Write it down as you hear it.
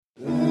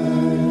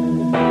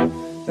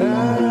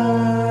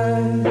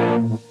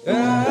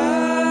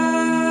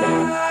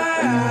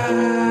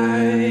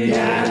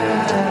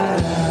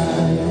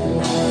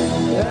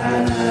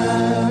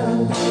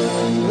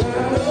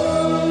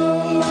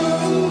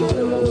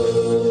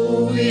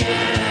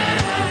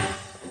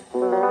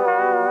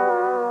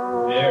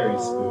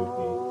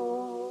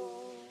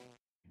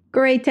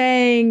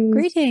Greetings.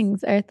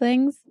 Greetings,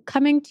 Earthlings.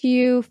 Coming to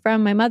you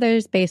from my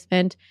mother's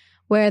basement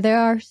where there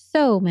are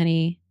so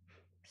many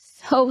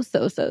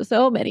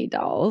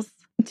dolls.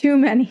 Too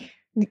many.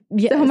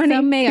 Yeah, So many,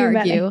 some may too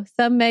argue. many.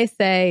 Some may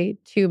say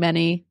too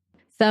many.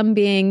 Some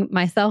being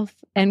myself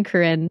and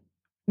Corinne.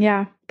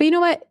 Yeah. But you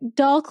know what?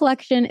 Doll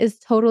collection is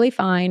totally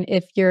fine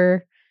if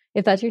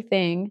that's your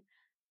thing.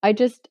 I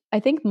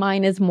think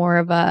mine is more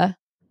of a,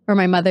 or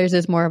my mother's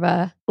is more of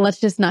a, let's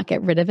just not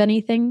get rid of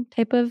anything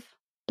type of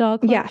doll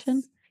collection.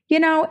 Yes. You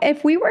know,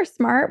 if we were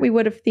smart, we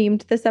would have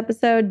themed this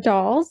episode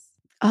dolls.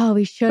 Oh,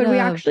 we should have. But we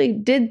actually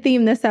did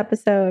theme this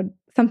episode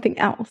something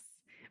else,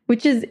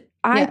 which is,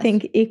 I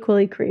think,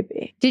 equally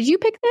creepy. Did you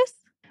pick this?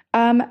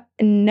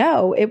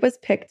 No, it was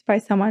picked by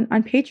someone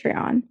on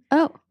Patreon.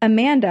 Oh.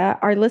 Amanda,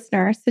 our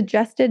listener,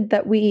 suggested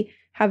that we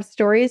have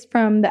stories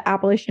from the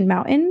Appalachian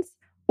Mountains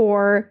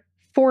or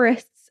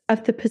forests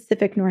of the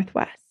Pacific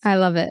Northwest. I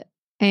love it.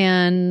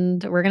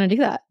 And we're going to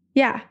do that.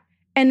 Yeah.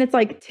 And it's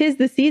like, 'tis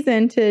the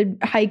season to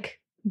hike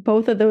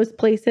both of those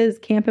places,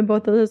 camp in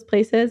both of those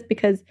places,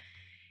 because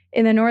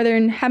in the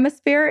Northern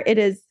Hemisphere, it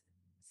is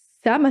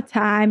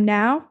summertime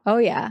now. Oh,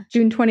 yeah.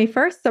 June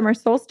 21st, summer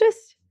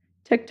solstice.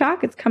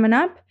 TikTok, it's coming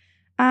up.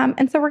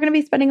 And so we're going to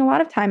be spending a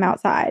lot of time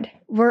outside.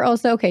 We're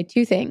also, okay,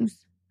 two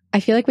things.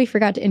 I feel like we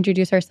forgot to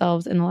introduce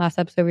ourselves in the last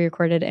episode we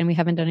recorded and we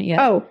haven't done it yet.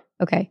 Oh.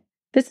 Okay.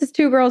 This is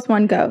Two Girls,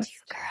 One Ghost.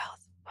 Two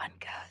Girls, One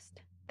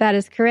Ghost. That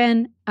is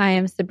Corinne. I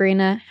am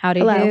Sabrina. How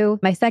do Hello. you?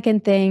 My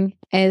second thing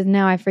is,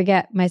 now I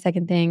forget my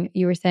second thing.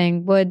 You were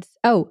saying woods.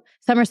 Oh,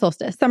 summer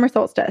solstice. Summer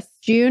solstice.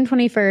 June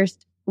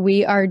 21st,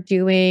 we are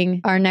doing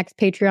our next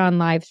Patreon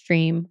live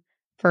stream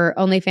for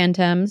Only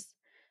Phantoms.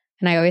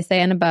 And I always say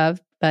and above,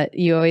 but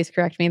you always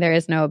correct me. There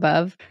is no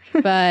above,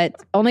 but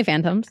Only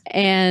Phantoms.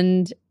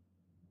 And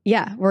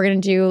yeah, we're going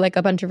to do like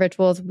a bunch of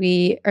rituals.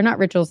 We are not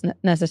rituals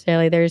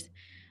necessarily.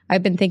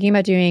 I've been thinking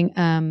about doing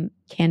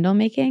candle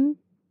making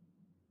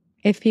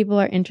if people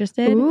are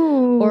interested.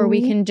 Ooh. Or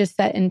we can just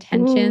set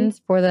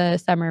intentions for the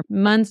summer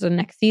months, the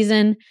next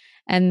season.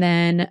 And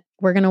then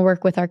we're going to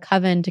work with our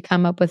coven to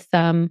come up with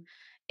some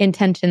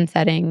intention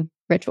setting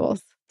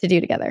rituals to do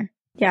together.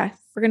 Yes.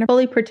 We're going to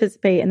fully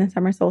participate in the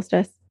summer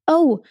solstice.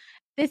 Oh,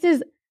 this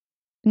is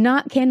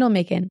not candle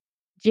making,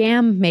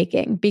 jam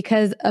making,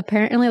 because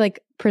apparently like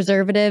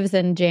preservatives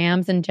and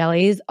jams and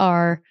jellies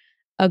are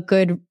a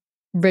good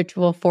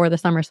ritual for the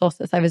summer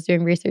solstice. I was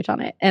doing research on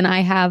it and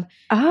I have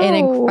an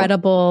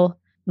incredible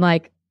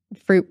like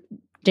fruit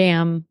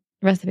jam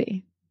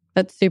recipe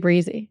that's super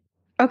easy.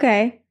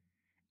 Okay.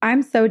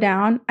 I'm so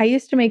down. I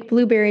used to make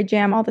blueberry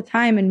jam all the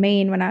time in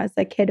Maine when I was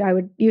a kid. I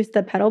would use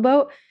the pedal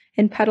boat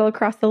and pedal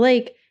across the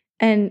lake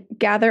and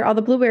gather all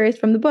the blueberries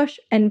from the bush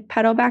and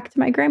pedal back to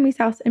my Grammy's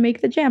house and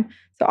make the jam.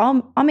 So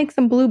I'll make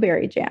some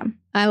blueberry jam.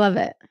 I love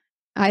it.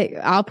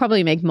 I'll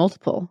probably make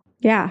multiple.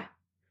 Yeah.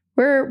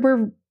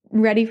 We're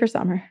ready for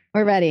summer.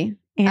 We're ready.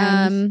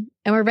 And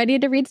we're ready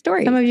to read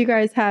stories. Some of you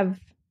guys have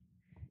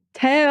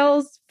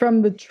tales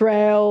from the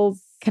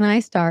trails. Can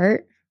I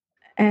start?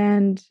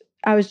 And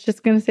I was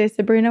just going to say,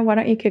 Sabrina, why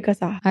don't you kick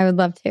us off? I would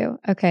love to.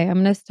 Okay, I'm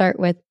going to start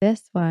with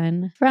this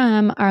one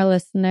from our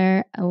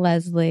listener,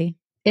 Leslie.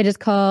 It is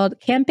called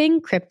Camping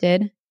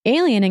Cryptid,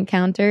 Alien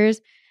Encounters,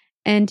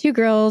 and Two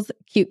Girls,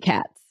 Cute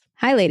Cats.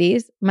 Hi,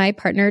 ladies. My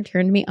partner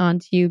turned me on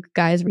to you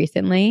guys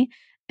recently,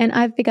 and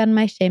I've begun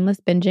my shameless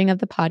binging of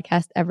the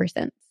podcast ever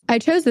since. I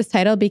chose this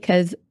title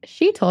because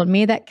she told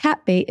me that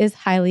cat bait is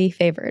highly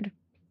favored.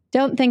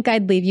 Don't think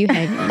I'd leave you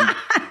hanging.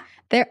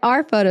 There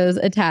are photos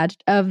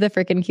attached of the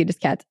freaking cutest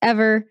cats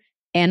ever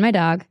and my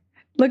dog.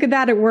 Look at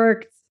that. It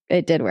worked.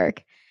 It did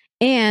work.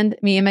 And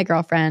me and my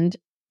girlfriend,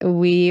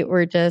 we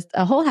were just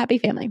a whole happy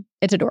family.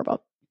 It's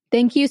adorable.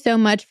 Thank you so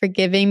much for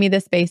giving me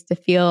the space to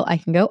feel I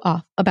can go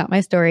off about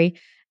my story.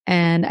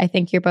 And I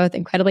think you're both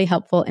incredibly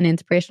helpful and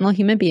inspirational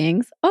human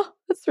beings. Oh,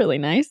 that's really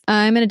nice.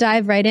 I'm going to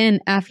dive right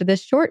in after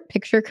this short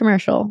picture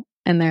commercial.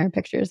 And there are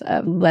pictures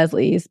of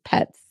Leslie's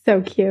pets.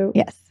 So cute.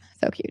 Yes,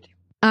 so cute.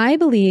 I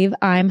believe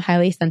I'm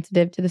highly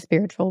sensitive to the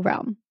spiritual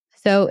realm.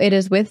 So it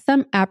is with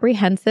some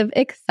apprehensive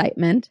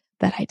excitement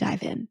that I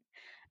dive in.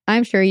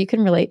 I'm sure you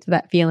can relate to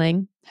that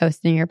feeling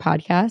hosting your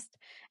podcast.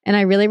 And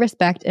I really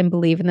respect and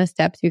believe in the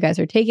steps you guys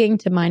are taking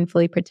to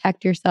mindfully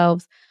protect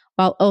yourselves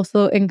while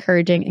also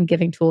encouraging and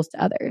giving tools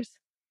to others.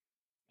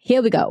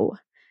 Here we go.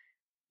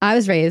 I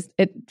was raised,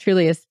 it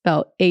truly is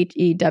spelled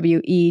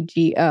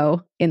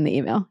Hewego in the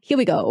email. Here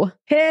we go.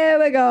 Here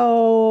we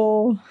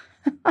go.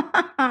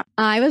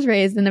 I was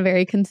raised in a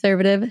very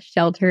conservative,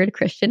 sheltered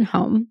Christian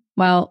home.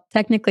 While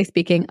technically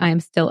speaking, I am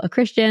still a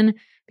Christian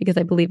because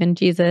I believe in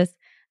Jesus.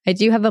 I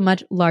do have a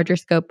much larger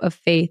scope of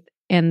faith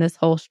and this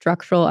whole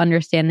structural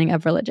understanding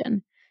of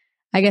religion.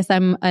 I guess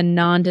I'm a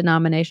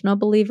non-denominational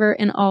believer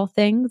in all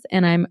things,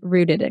 and I'm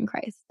rooted in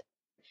Christ.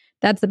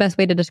 That's the best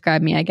way to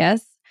describe me, I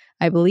guess.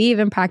 I believe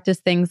and practice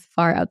things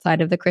far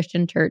outside of the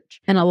Christian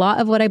church, and a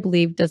lot of what I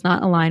believe does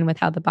not align with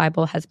how the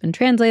Bible has been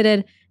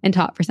translated and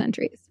taught for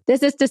centuries.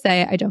 This is to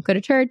say I don't go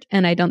to church,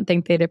 and I don't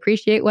think they'd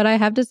appreciate what I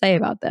have to say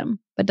about them.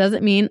 But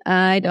doesn't mean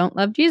I don't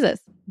love Jesus.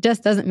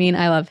 Just doesn't mean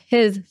I love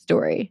his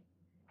story.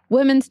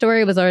 women's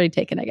story was already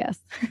taken, I guess.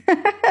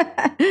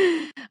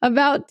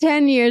 About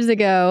 10 years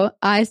ago,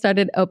 I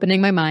started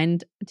opening my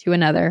mind to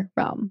another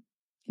realm.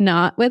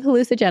 Not with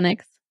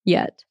hallucinogenics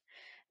yet.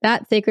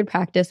 That sacred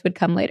practice would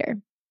come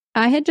later.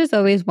 I had just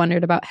always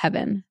wondered about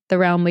heaven, the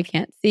realm we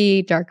can't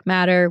see, dark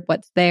matter,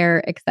 what's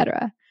there,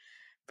 etc.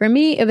 For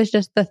me, it was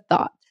just the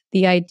thought,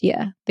 the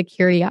idea, the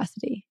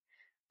curiosity.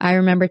 I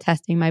remember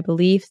testing my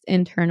beliefs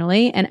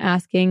internally and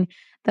asking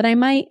that I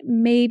might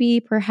maybe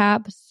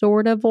perhaps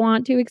sort of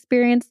want to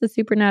experience the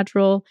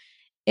supernatural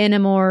in a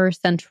more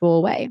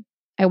sensual way.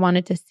 I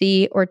wanted to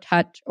see or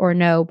touch or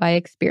know by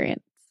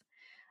experience.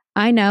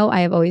 I know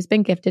I have always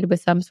been gifted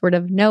with some sort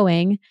of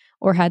knowing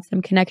or had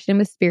some connection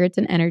with spirits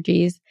and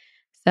energies.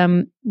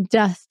 Some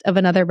dust of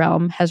another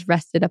realm has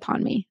rested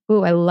upon me.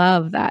 Ooh, I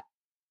love that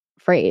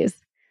phrase.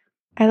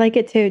 I like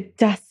it too.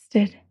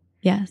 Dusted.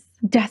 Yes.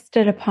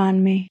 Dusted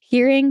upon me.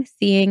 Hearing,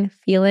 seeing,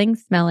 feeling,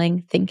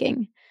 smelling,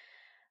 thinking.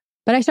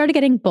 But I started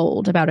getting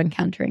bold about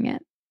encountering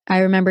it. I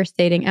remember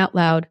stating out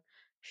loud,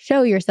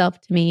 "Show yourself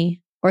to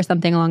me," or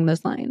something along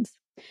those lines.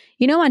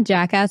 You know on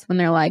Jackass when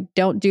they're like,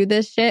 "Don't do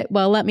this shit"?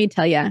 Well, let me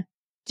tell you,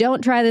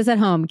 don't try this at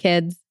home,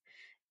 kids.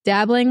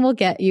 Dabbling will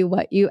get you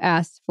what you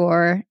asked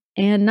for,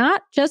 and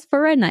not just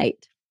for a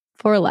night,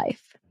 for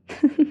life.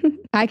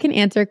 I can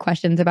answer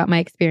questions about my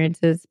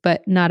experiences,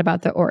 but not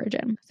about the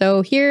origin.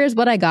 So here's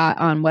what I got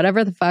on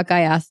whatever the fuck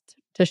I asked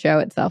to show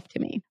itself to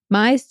me.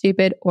 My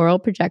stupid oral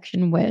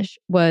projection wish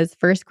was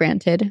first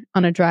granted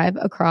on a drive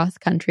across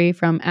country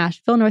from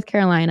Asheville, North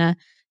Carolina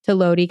to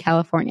Lodi,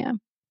 California.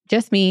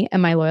 Just me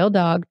and my loyal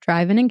dog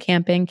driving and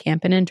camping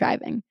and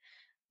driving.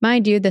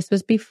 Mind you, this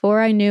was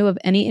before I knew of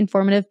any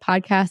informative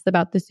podcasts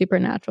about the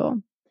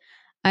supernatural.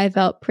 I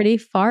felt pretty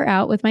far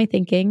out with my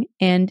thinking,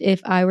 and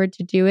if I were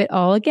to do it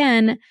all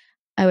again,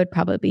 I would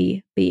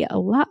probably be a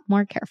lot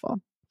more careful.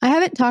 I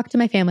haven't talked to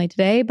my family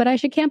today, but I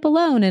should camp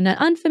alone in an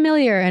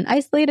unfamiliar and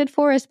isolated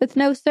forest with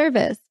no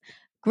service.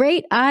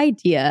 Great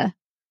idea.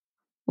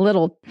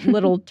 Little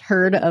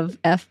turd of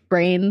F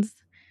brains.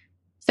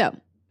 So,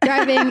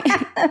 driving.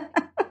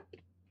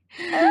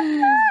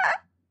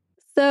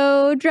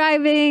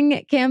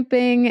 Driving,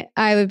 camping,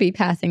 I would be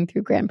passing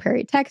through Grand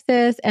Prairie,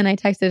 Texas, and I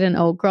texted an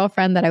old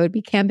girlfriend that I would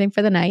be camping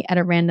for the night at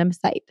a random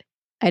site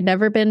I'd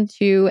never been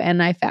to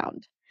and I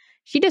found.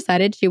 She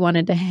decided she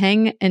wanted to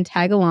hang and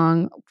tag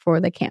along for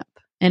the camp,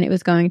 and it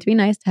was going to be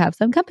nice to have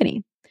some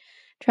company.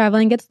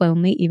 Traveling gets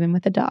lonely even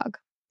with a dog.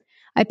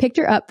 I picked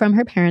her up from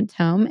her parents'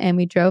 home and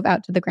we drove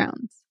out to the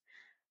grounds.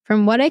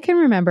 From what I can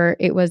remember,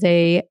 it was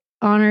a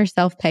honor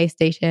self-pay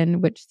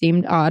station, which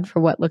seemed odd for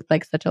what looked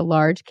like such a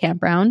large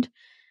campground,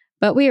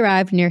 but we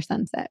arrived near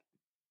sunset.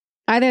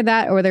 Either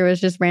that or there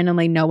was just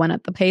randomly no one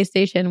at the pay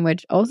station,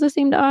 which also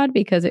seemed odd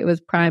because it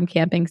was prime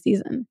camping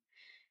season.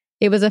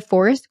 It was a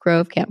forest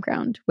grove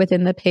campground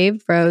within the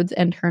paved roads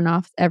and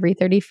turnoffs every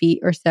 30 feet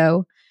or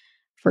so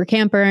for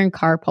camper and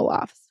car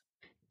pull-offs.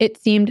 It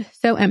seemed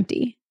so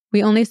empty.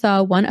 We only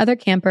saw one other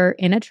camper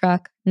in a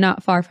truck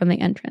not far from the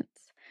entrance.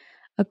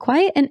 A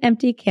quiet and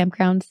empty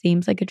campground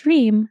seems like a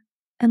dream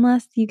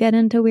unless you get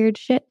into weird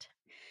shit.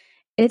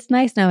 It's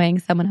nice knowing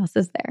someone else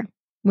is there.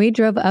 We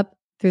drove up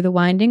through the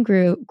winding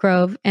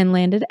grove and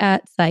landed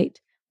at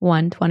site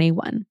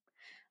 121.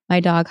 My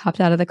dog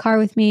hopped out of the car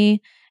with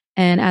me,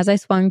 and as I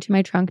swung to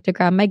my trunk to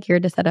grab my gear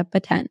to set up a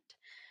tent,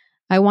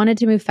 I wanted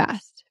to move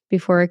fast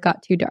before it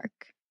got too dark.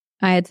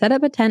 I had set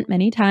up a tent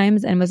many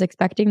times and was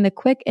expecting the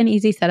quick and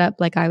easy setup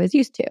like I was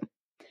used to.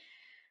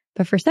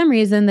 But for some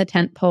reason, the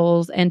tent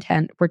poles and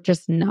tent were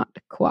just not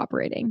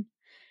cooperating.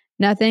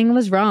 Nothing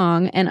was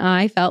wrong, and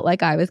I felt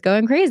like I was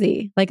going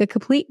crazy, like a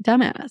complete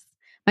dumbass.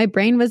 My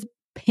brain was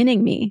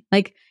pinning me,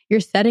 like, you're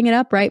setting it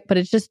up right, but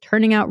it's just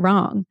turning out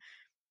wrong.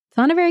 It's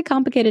not a very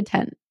complicated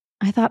tent.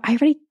 I thought, I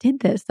already did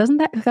this. Doesn't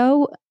that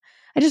go?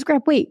 I just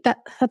grabbed, wait, that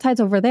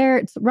side's over there.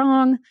 It's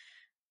wrong.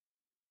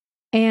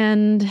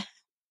 And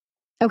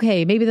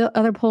okay, maybe the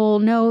other pole.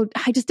 No,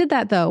 I just did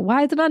that though.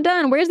 Why is it not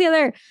done? Where's the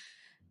other?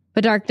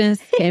 But darkness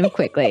came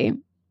quickly.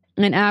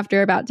 And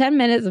after about 10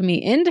 minutes of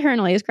me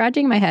internally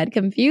scratching my head,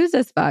 confused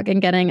as fuck,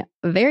 and getting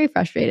very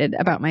frustrated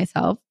about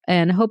myself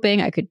and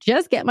hoping I could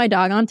just get my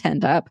dog on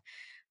tent up,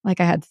 like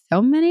I had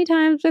so many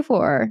times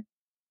before,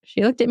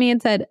 she looked at me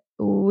and said,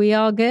 "We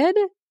all good?"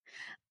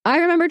 I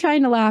remember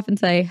trying to laugh and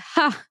say,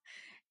 "Ha,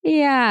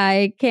 yeah,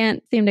 I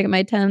can't seem to get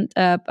my tent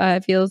up. I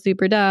feel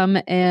super dumb,"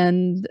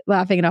 and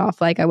laughing it off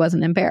like I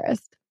wasn't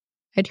embarrassed.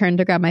 I turned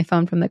to grab my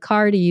phone from the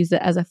car to use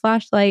it as a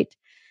flashlight.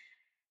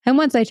 And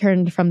once I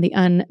turned from the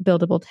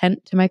unbuildable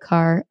tent to my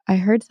car, I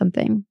heard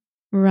something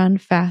run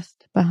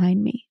fast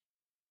behind me.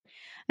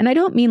 And I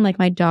don't mean like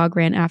my dog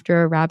ran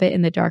after a rabbit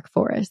in the dark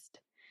forest.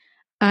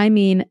 I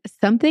mean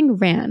something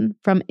ran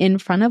from in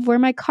front of where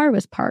my car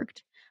was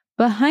parked,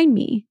 behind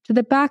me, to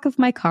the back of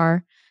my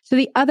car, to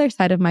the other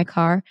side of my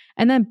car,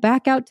 and then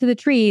back out to the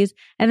trees,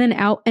 and then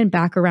out and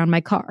back around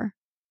my car.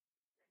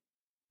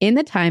 In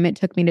the time it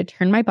took me to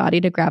turn my body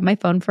to grab my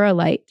phone for a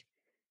light,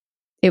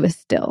 it was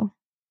still.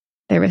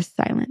 There was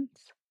silence.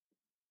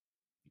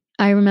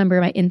 I remember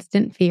my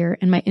instant fear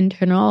and my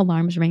internal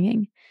alarms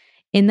ringing.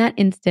 In that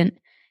instant,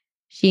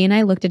 She and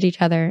I looked at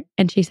each other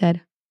and she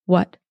said,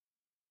 "What?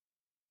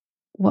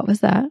 What was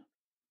that?"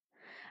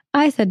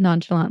 I said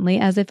nonchalantly,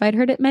 as if I'd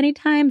heard it many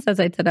times as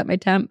I'd set up my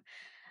temp,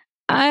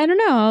 "I don't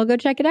know. I'll go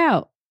check it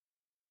out."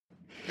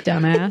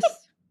 Dumbass.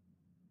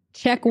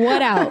 Check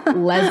what out,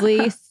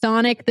 Leslie?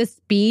 Sonic the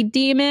Speed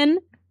Demon?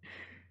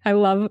 I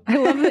love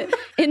the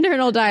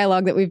internal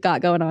dialogue that we've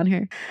got going on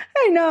here.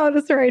 I know,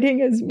 this writing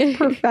is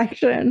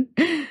perfection.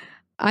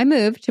 I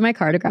moved to my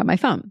car to grab my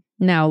phone.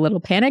 Now a little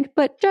panicked,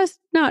 but just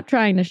not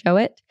trying to show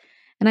it.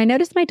 And I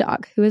noticed my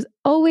dog, who is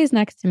always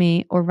next to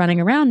me or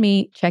running around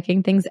me,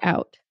 checking things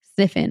out,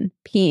 sniffing,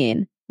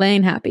 peeing,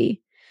 laying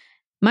happy.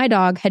 My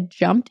dog had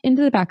jumped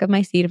into the back of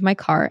my seat of my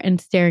car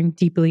and staring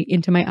deeply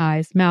into my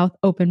eyes, mouth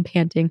open,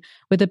 panting,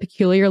 with a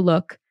peculiar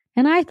look.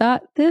 And I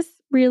thought, this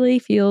really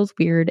feels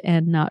weird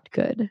and not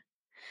good.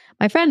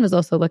 My friend was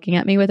also looking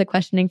at me with a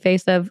questioning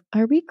face of,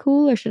 are we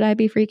cool or should I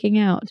be freaking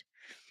out?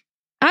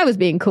 I was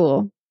being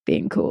cool.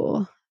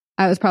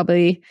 I was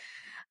probably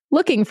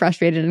looking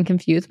frustrated and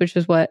confused, which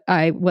is what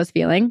I was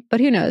feeling. But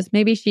who knows?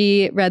 Maybe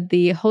she read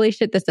the holy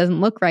shit, this doesn't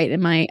look right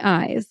in my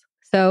eyes.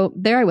 So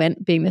there I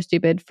went, being the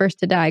stupid first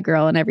to die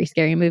girl in every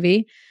scary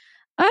movie.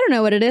 I don't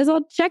know what it is.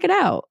 I'll check it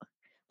out.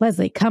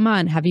 Leslie, come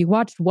on. Have you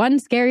watched one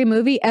scary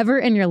movie ever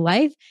in your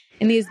life?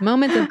 In these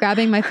moments of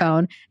grabbing my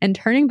phone and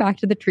turning back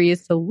to the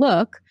trees to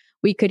look,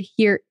 we could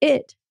hear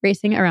it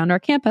racing around our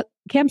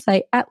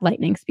campsite at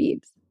lightning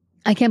speeds.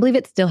 I can't believe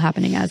it's still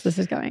happening as this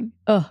is going.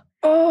 Ugh.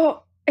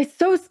 Oh, it's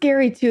so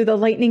scary too. The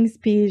lightning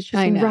speeds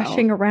just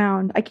rushing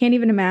around. I can't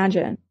even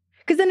imagine.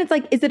 Because then it's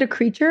like, is it a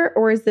creature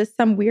or is this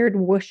some weird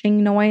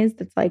whooshing noise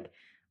that's like,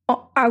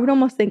 oh, I would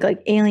almost think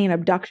like alien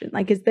abduction.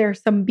 Like, is there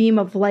some beam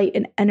of light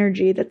and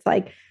energy that's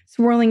like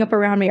swirling up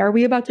around me? Are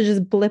we about to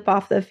just blip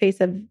off the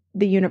face of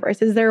the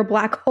universe? Is there a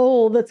black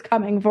hole that's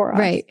coming for us?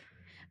 Right.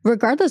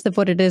 Regardless of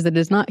what it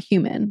is not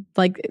human.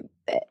 Like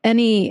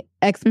any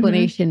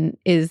explanation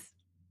is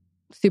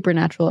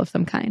supernatural of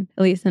some kind,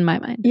 at least in my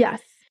mind.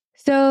 Yes.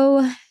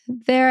 So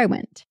there I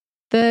went.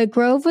 The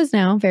grove was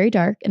now very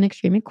dark and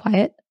extremely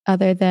quiet,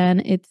 other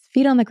than its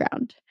feet on the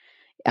ground.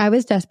 I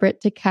was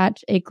desperate to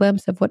catch a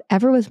glimpse of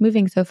whatever was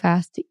moving so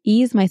fast to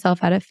ease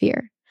myself out of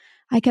fear.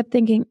 I kept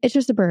thinking, it's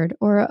just a bird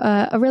or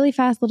a really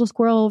fast little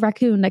squirrel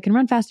raccoon that can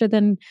run faster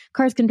than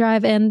cars can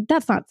drive, and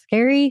that's not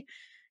scary.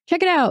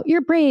 Check it out.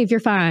 You're brave. You're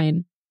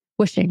fine.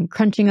 Whooshing,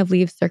 crunching of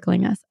leaves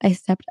circling us. I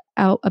stepped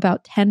out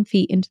about 10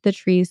 feet into the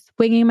trees,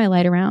 swinging my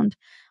light around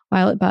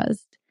while it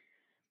buzzed.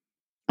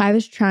 I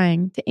was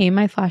trying to aim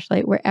my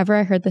flashlight wherever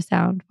I heard the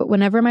sound, but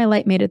whenever my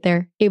light made it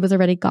there, it was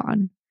already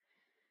gone.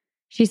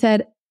 She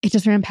said, "It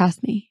just ran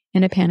past me,"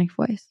 in a panicked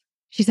voice.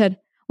 She said,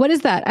 "What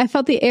is that? I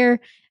felt the air.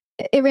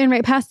 It ran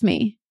right past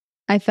me."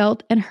 I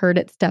felt and heard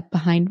it step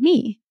behind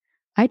me.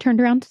 I turned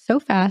around so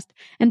fast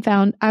and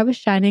found I was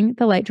shining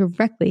the light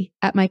directly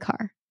at my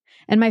car.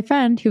 And my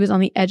friend, who was on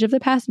the edge of the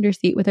passenger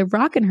seat with a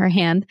rock in her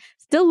hand,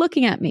 still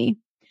looking at me.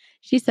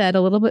 She said,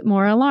 a little bit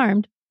more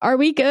alarmed, "Are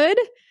we good?"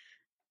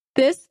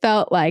 This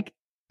felt like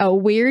a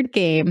weird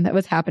game that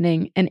was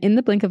happening. And in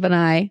the blink of an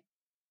eye,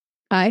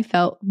 I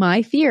felt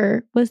my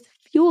fear was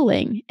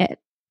fueling it.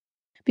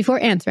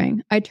 Before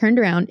answering, I turned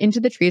around into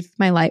the trees with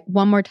my light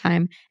one more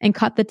time and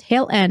caught the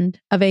tail end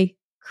of a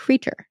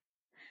creature.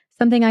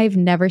 Something I've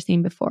never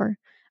seen before.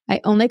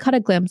 I only caught a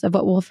glimpse of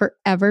what will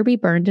forever be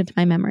burned into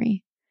my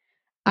memory.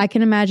 I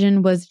can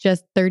imagine was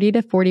just 30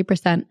 to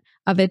 40%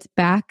 of its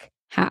back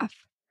half.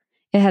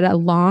 It had a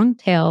long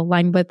tail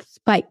lined with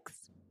spikes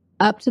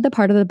up to the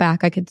part of the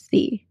back I could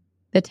see.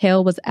 The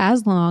tail was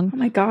as long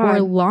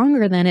or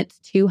longer than its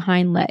two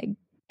hind legs.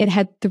 It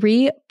had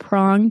 3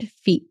 pronged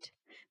feet.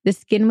 The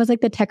skin was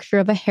like the texture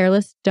of a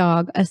hairless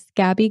dog, a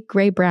scabby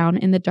gray-brown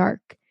in the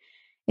dark.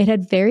 It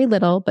had very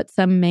little, but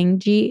some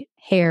mangy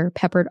hair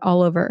peppered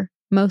all over,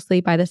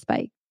 mostly by the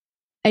spike.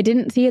 I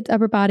didn't see its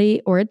upper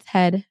body or its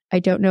head. I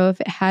don't know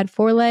if it had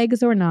 4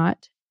 legs or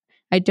not.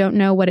 I don't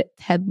know what its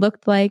head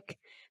looked like.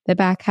 The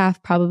back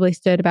half probably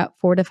stood about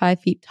 4 to 5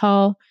 feet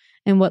tall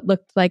and what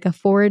looked like a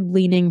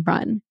forward-leaning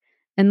run.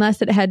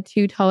 Unless it had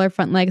 2 taller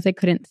front legs I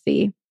couldn't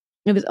see.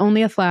 It was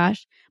only a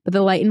flash, but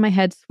the light in my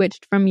head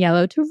switched from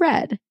yellow to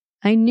red.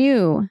 I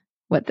knew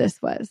what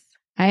this was.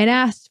 I had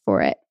asked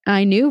for it.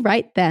 I knew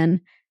right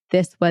then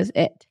this was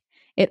it.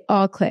 It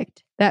all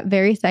clicked. That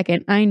very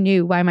second, I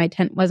knew why my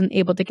tent wasn't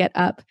able to get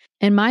up,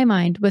 and my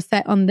mind was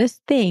set on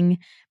this thing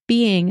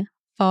being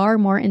far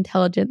more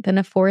intelligent than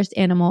a forest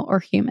animal or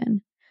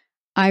human.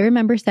 I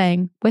remember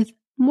saying, with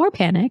more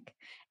panic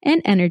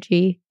and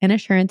energy and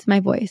assurance in my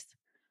voice,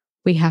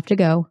 "We have to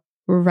go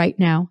right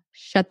now.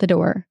 Shut the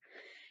door."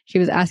 She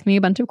was asking me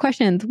a bunch of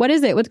questions. What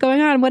is it? What's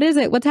going on? What is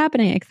it? What's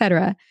happening?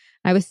 Etc.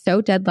 I was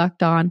so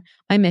deadlocked on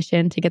my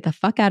mission to get the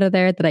fuck out of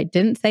there that I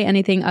didn't say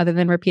anything other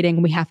than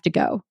repeating, "We have to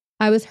go."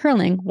 I was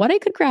hurling what I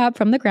could grab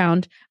from the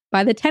ground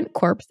by the tent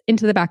corpse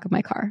into the back of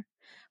my car.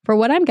 For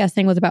what I'm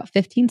guessing was about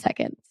 15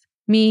 seconds.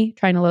 Me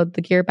trying to load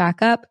the gear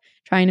back up,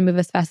 trying to move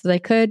as fast as I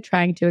could,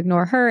 trying to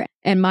ignore her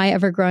and my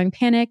ever-growing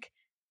panic.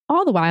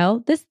 All the while,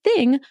 this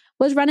thing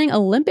was running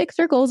Olympic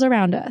circles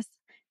around us.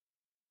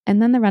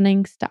 And then the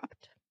running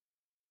stopped.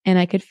 and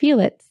I could feel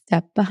it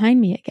step behind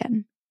me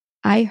again.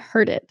 I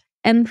heard it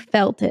and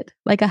felt it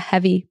like a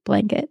heavy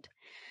blanket.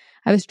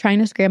 I was trying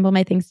to scramble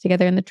my things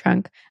together in the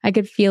trunk. I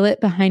could feel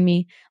it behind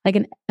me like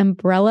an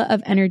umbrella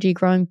of energy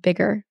growing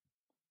bigger.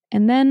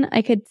 And then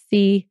I could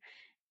see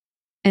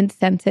and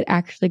sense it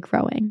actually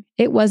growing.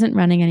 It wasn't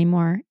running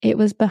anymore. It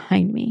was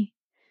behind me.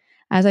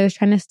 As I was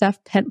trying to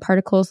stuff tent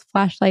particles,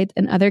 flashlights,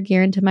 and other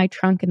gear into my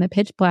trunk in the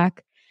pitch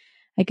black,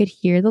 I could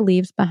hear the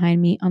leaves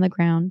behind me on the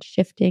ground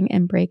shifting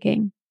and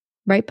breaking.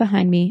 Right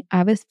behind me,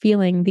 I was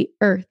feeling the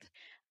earth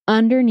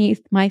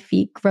underneath my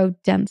feet grow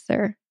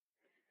denser.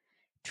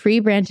 Tree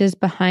branches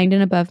behind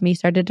and above me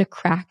started to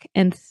crack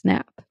and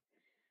snap.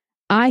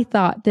 I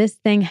thought this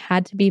thing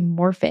had to be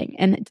morphing,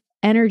 and its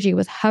energy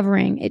was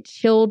hovering. It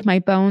chilled my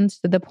bones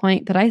to the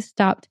point that I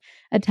stopped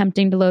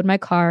attempting to load my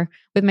car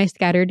with my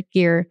scattered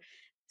gear,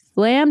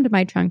 slammed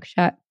my trunk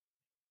shut,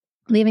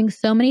 leaving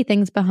so many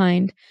things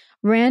behind,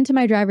 ran to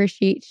my driver's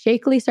seat,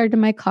 shakily started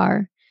my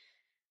car.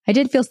 I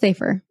did feel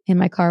safer in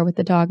my car with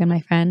the dog and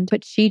my friend,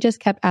 but she just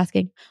kept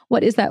asking,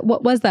 "What is that?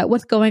 What was that?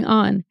 What's going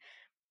on?"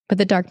 But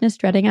the darkness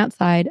dreading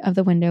outside of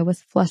the window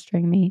was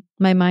flustering me.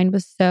 My mind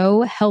was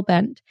so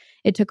hell-bent,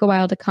 it took a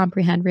while to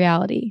comprehend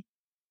reality.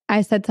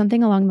 I said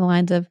something along the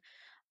lines of,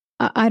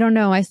 I don't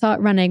know, I saw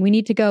it running. We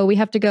need to go. We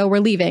have to go. We're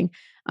leaving.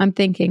 I'm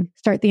thinking,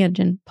 start the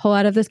engine, pull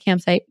out of this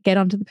campsite, get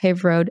onto the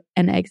paved road,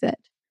 and exit.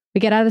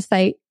 We get out of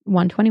sight,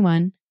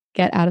 121,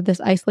 get out of this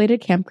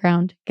isolated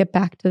campground, get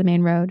back to the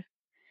main road.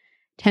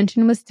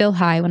 Tension was still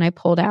high when I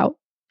pulled out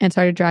and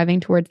started driving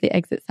towards the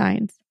exit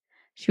signs.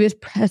 She was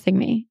pressing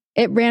me.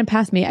 It ran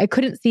past me. I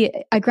couldn't see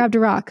it. I grabbed a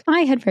rock.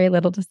 I had very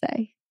little to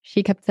say.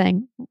 She kept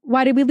saying,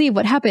 "Why did we leave?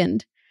 What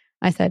happened?"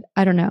 I said,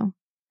 "I don't know."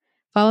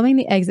 Following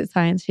the exit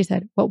signs, she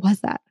said, "What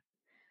was that?"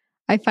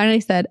 I finally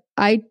said,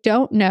 "I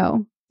don't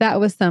know. That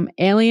was some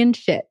alien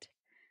shit."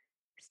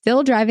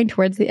 Still driving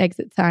towards the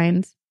exit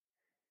signs,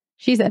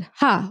 she said,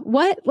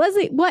 what?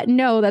 Leslie, what?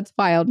 No, that's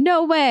wild.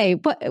 No way.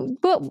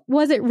 What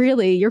was it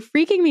really? You're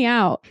freaking me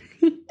out."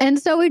 And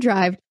so we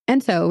drive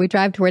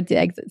towards the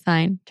exit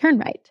sign. Turn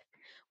right.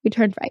 We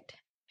turned right.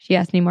 She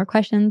asked me more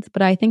questions,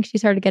 but I think she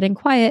started getting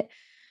quiet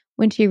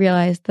when she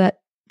realized that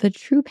the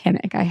true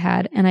panic I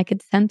had, and I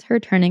could sense her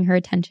turning her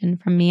attention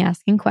from me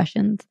asking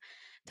questions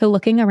to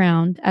looking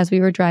around as we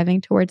were driving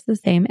towards the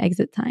same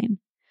exit sign.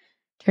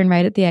 Turn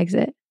right at the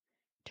exit.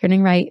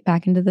 Turning right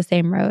back into the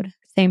same road,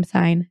 same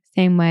sign,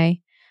 same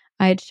way.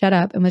 I had shut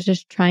up and was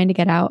just trying to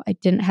get out. I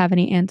didn't have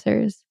any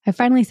answers. I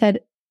finally said,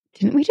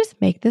 "Didn't we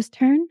just make this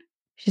turn?"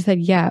 She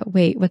said, "Yeah,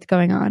 wait, what's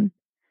going on?"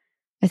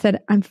 I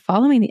said, "I'm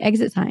following the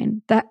exit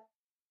sign. That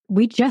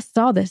we just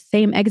saw this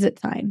same exit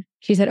sign."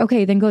 She said,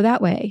 "Okay, then go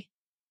that way."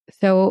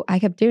 So I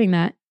kept doing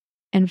that.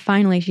 And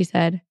finally she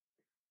said,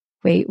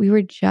 "Wait, we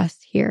were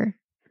just here.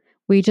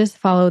 We just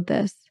followed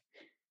this.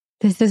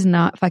 This is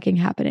not fucking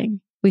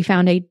happening. We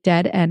found a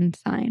dead end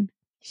sign."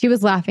 She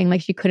was laughing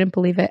like she couldn't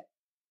believe it.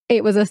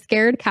 It was a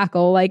scared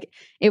cackle, like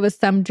it was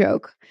some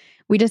joke.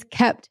 We just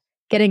kept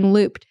getting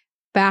looped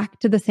back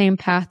to the same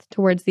path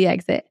towards the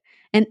exit.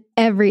 And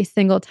every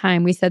single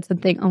time we said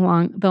something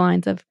along the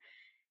lines of,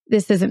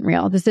 "This isn't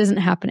real. This isn't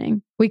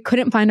happening." We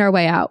couldn't find our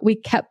way out. We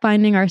kept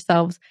finding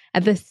ourselves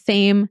at the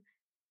same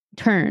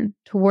turn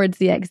towards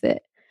the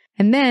exit.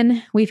 And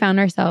then we found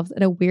ourselves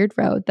at a weird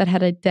road that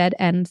had a dead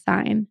end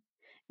sign.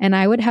 And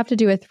I would have to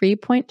do a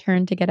 3-point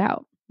turn to get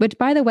out. Which,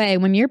 by the way,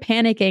 when you're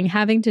panicking,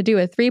 having to do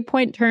a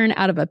 3-point turn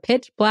out of a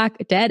pitch black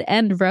dead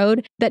end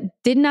road that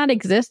did not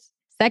exist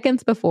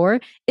seconds before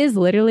is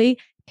literally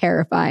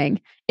terrifying.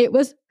 It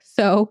was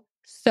so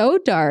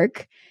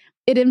dark.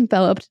 It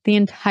enveloped the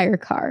entire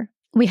car.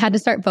 We had to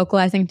start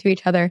vocalizing to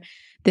each other,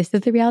 "This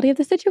is the reality of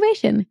the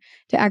situation,"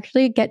 to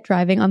actually get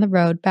driving on the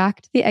road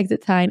back to the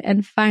exit sign.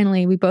 And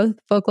finally, we both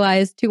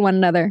vocalized to one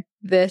another,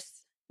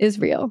 "This is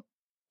real.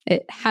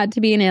 It had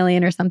to be an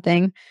alien or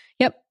something.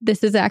 Yep,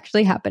 this is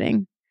actually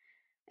happening."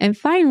 And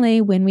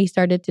finally, when we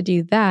started to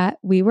do that,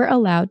 we were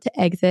allowed to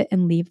exit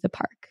and leave the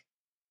park.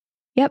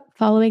 Yep,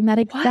 following that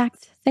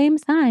exact same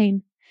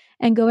sign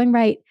and going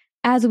right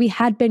as we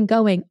had been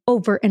going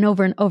over and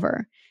over and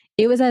over.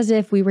 It was as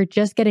if we were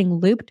just getting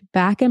looped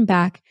back and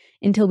back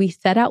until we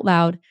said out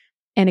loud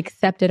and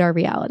accepted our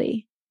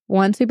reality.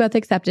 Once we both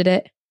accepted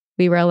it,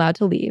 we were allowed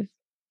to leave.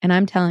 And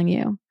I'm telling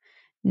you,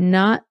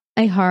 not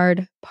a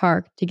hard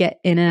park to get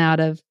in and out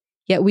of,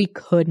 yet we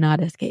could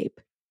not escape.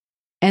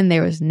 And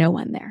there was no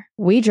one there.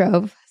 We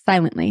drove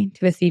silently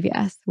to a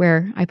CVS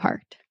where I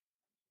parked.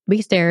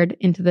 We stared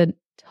into the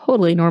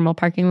totally normal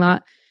parking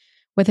lot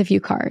with a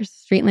few cars,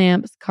 street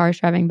lamps, cars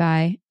driving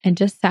by, and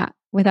just sat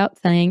without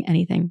saying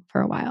anything for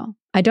a while.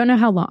 I don't know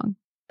how long,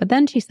 but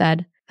then she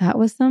said, "That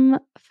was some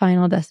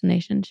Final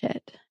Destination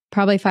shit."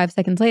 Probably 5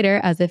 seconds later,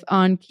 as if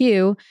on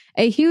cue,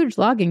 a huge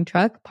logging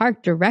truck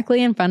parked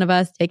directly in front of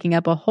us, taking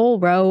up a whole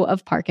row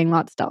of parking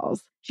lot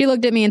stalls. She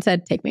looked at me and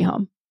said, "Take me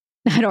home."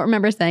 I don't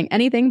remember saying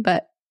anything,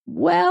 but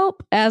well,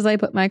 as I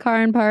put my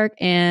car in park,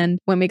 and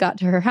when we got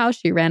to her house,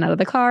 she ran out of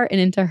the car and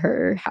into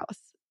her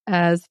house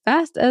as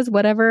fast as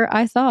whatever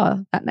I saw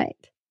that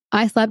night.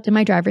 I slept in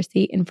my driver's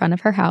seat in front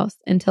of her house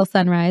until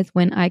sunrise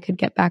when I could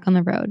get back on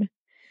the road.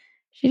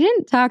 She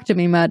didn't talk to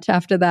me much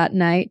after that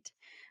night,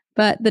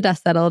 but the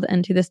dust settled,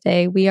 and to this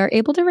day, we are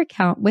able to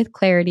recount with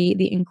clarity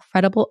the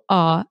incredible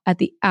awe at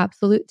the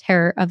absolute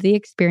terror of the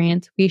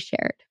experience we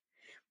shared.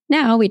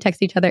 Now we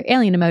text each other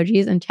alien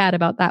emojis and chat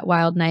about that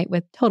wild night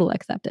with total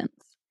acceptance.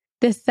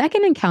 The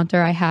second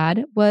encounter I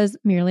had was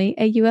merely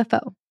a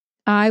UFO.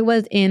 I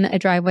was in a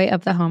driveway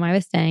of the home I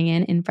was staying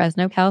in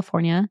Fresno,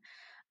 California.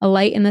 A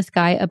light in the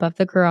sky above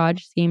the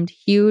garage seemed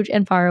huge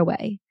and far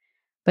away,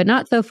 but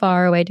not so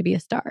far away to be a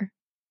star.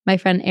 My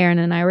friend Aaron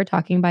and I were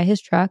talking by his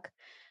truck.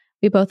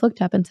 We both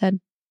looked up and said,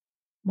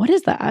 "What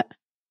is that?"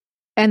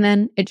 And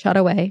then it shot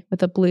away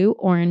with a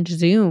blue-orange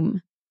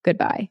zoom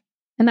goodbye.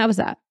 And that was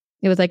that.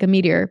 It was like a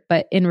meteor,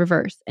 but in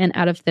reverse and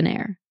out of thin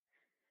air.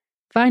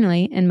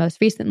 Finally, and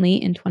most recently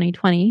in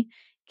 2020,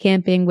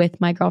 camping with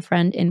my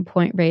girlfriend in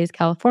Point Reyes,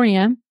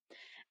 California,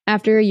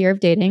 after a year of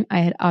dating, I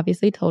had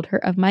obviously told her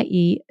of my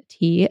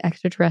ET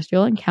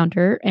extraterrestrial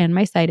encounter and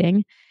my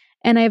sighting,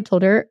 and I have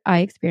told her I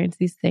experienced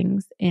these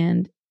things,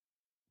 and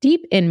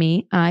deep in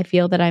me, I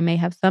feel that I may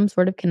have some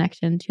sort of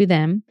connection to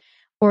them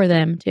or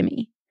them to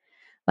me,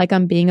 like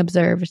I'm being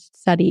observed,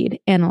 studied,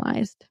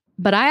 analyzed.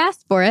 But I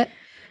asked for it,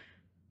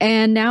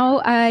 and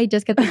now I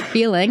just get this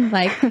feeling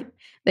like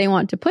they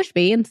want to push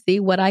me and see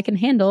what I can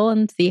handle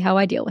and see how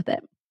I deal with it.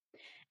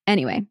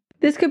 Anyway.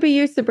 This could be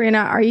you, Sabrina.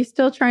 Are you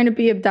still trying to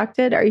be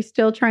abducted? Are you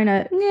still trying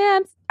to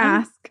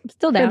ask I'm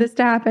still down for this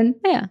to happen?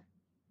 Yeah.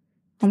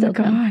 Oh my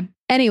God.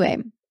 Anyway,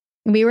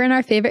 we were in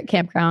our favorite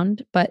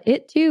campground, but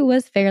it too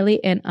was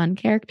fairly and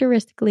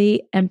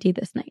uncharacteristically empty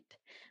this night.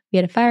 We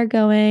had a fire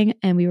going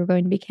and we were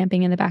going to be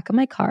camping in the back of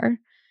my car.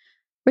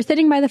 We're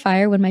sitting by the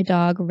fire when my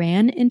dog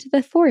ran into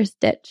the forest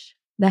ditch,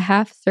 the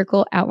half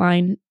circle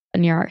outline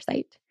near our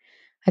site.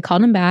 I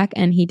called him back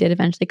and he did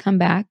eventually come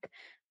back,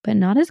 but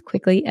not as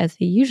quickly as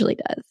he usually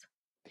does.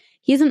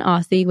 He's an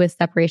Aussie with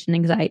separation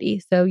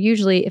anxiety. So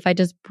usually if I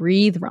just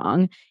breathe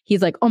wrong,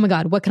 he's like, "Oh my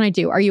God, what can I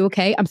do? Are you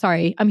okay? I'm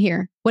sorry. I'm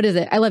here. What is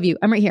it? I love you.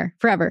 I'm right here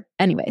forever."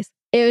 Anyways,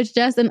 it was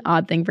just an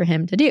odd thing for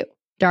him to do.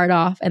 Dart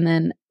off and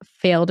then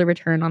fail to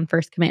return on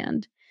first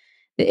command.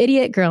 The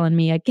idiot girl in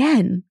me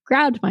again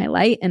grabbed my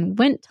light and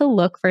went to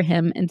look for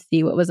him and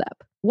see what was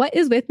up. What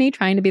is with me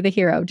trying to be the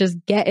hero?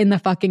 Just get in the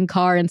fucking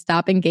car and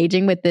stop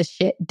engaging with this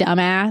shit,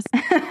 dumbass.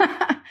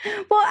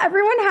 Well,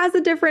 everyone has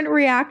a different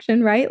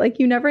reaction, right? Like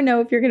you never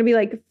know if you're going to be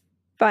like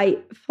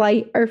fight,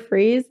 flight, or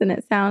freeze. And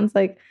it sounds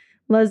like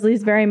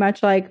Leslie's very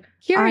much like,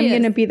 I'm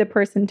going to be the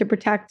person to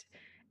protect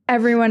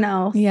everyone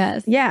else.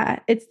 Yes. Yeah.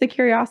 It's the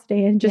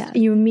curiosity and just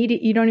you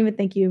don't even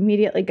think, you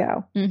immediately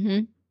go.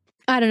 Mm-hmm.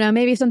 I don't know.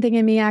 Maybe something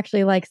in me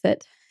actually likes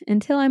it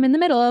until I'm in the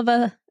middle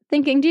of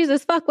thinking,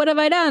 Jesus, fuck, what have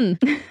I done?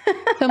 So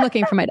I'm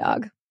looking for my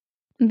dog.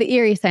 The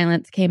eerie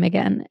silence came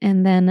again,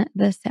 and then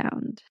the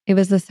sound. It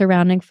was the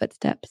surrounding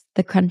footsteps,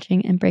 the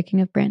crunching and breaking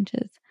of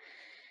branches.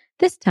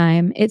 This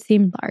time, it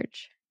seemed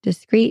large,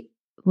 discreet,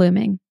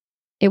 looming.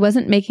 It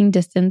wasn't making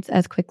distance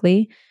as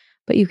quickly,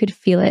 but you could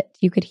feel it.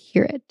 You could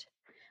hear it.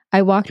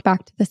 I walked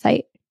back to the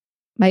site.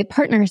 My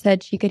partner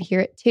said she could hear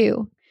it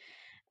too.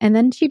 And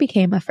then she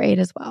became afraid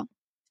as well.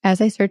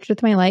 As I searched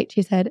with my light,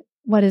 she said,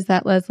 "What is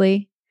that,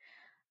 Leslie?"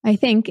 I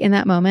think in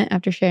that moment,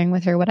 after sharing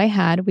with her what I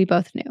had, we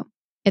both knew.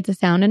 It's a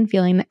sound and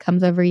feeling that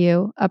comes over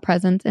you, a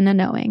presence and a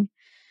knowing.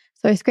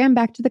 So I scrambled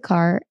back to the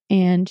car,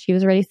 and she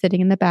was already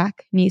sitting in the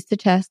back, knees to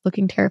chest,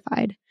 looking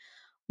terrified.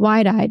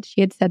 Wide-eyed, she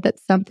had said that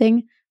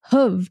something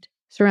hooved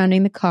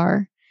surrounding the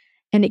car,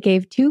 and it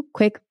gave 2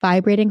 quick,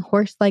 vibrating,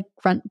 horse-like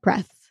grunt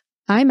breaths.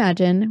 I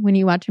imagine when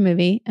you watch a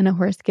movie and a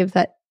horse gives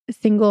that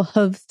single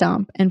hoof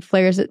stomp and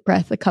flares its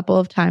breath a couple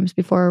of times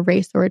before a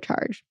race or a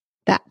charge.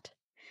 That.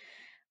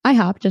 I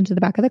hopped into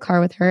the back of the car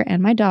with her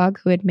and my dog,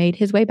 who had made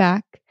his way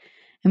back,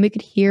 and we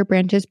could hear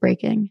branches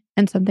breaking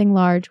and something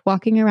large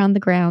walking around the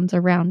grounds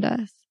around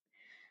us.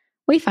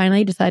 We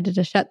finally decided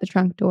to shut the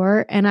trunk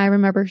door, and I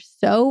remember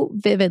so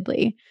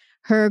vividly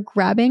her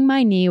grabbing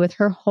my knee with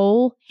her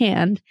whole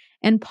hand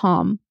and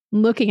palm,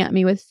 looking at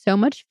me with so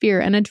much fear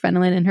and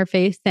adrenaline in her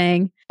face,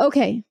 saying,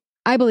 "Okay,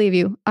 I believe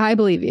you. I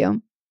believe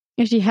you."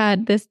 And she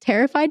had this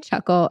terrified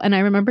chuckle, and I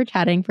remember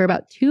chatting for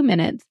about 2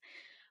 minutes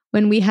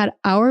when we had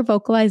our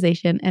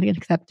vocalization and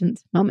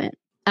acceptance moment.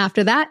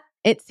 After that,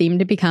 it seemed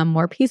to become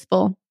more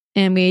peaceful,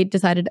 and we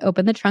decided to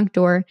open the trunk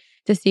door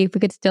to see if we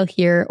could still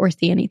hear or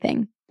see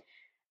anything.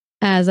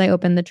 As I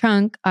opened the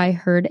trunk, I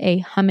heard a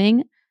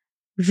humming,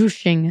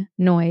 whooshing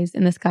noise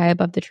in the sky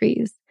above the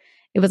trees.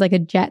 It was like a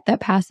jet that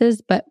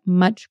passes, but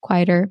much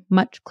quieter,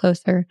 much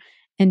closer,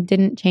 and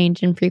didn't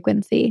change in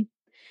frequency.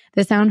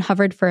 The sound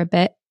hovered for a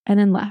bit and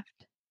then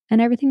left,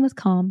 and everything was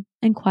calm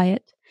and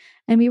quiet,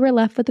 and we were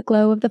left with the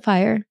glow of the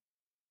fire.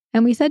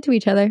 And we said to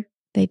each other,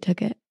 "They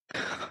took it."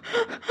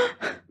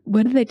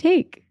 What did they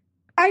take?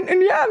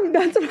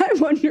 That's what I'm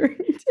wondering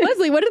too.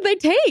 Leslie, what did they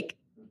take?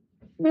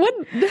 What?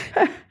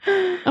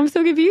 I'm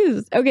so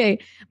confused. Okay,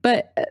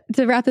 but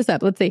to wrap this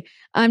up, let's see.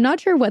 I'm not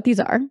sure what these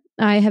are.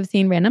 I have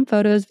seen random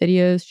photos,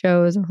 videos,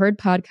 shows, or heard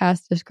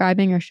podcasts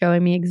describing or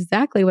showing me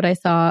exactly what I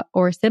saw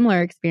or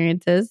similar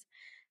experiences.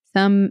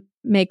 Some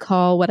may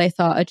call what I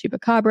saw a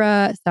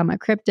chupacabra, some a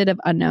cryptid of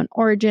unknown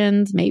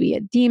origins, maybe a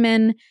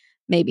demon,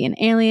 maybe an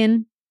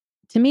alien.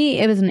 To me,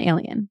 it was an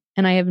alien.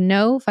 And I have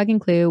no fucking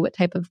clue what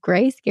type of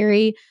gray,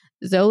 scary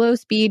Zolo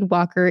speed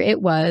walker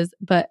it was,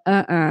 but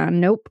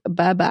nope,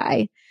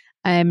 bye-bye.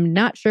 I'm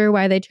not sure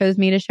why they chose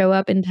me to show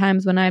up in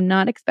times when I'm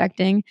not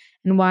expecting,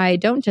 and why I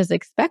don't just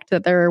expect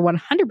that they're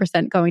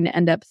 100% going to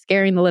end up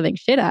scaring the living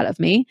shit out of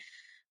me.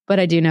 But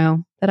I do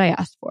know that I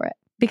asked for it.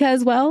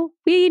 Because, well,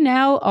 we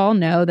now all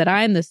know that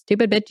I'm the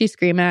stupid bitch you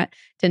scream at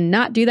to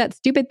not do that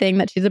stupid thing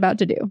that she's about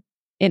to do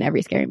in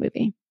every scary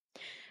movie.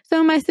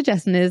 So my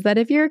suggestion is that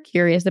if you're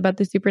curious about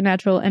the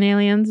supernatural and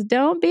aliens,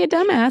 don't be a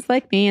dumbass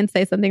like me and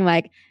say something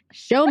like,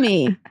 show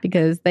me,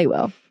 because they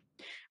will.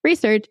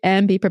 Research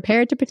and be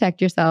prepared to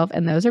protect yourself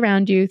and those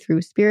around you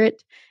through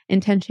spirit,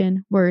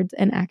 intention, words,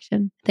 and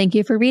action. Thank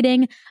you for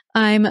reading.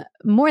 I'm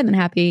more than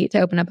happy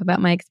to open up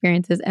about my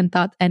experiences and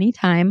thoughts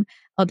anytime.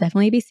 I'll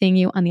definitely be seeing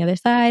you on the other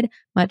side.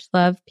 Much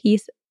love,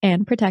 peace,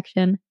 and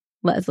protection.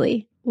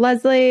 Leslie.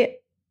 Leslie.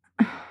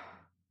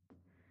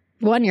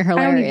 One, you're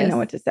hilarious. I don't even know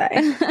what to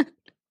say.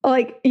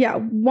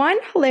 One,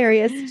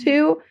 hilarious.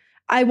 Two,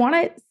 I want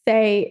to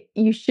say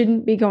you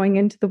shouldn't be going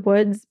into the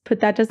woods, but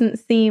that doesn't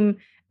seem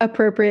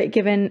appropriate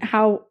given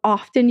how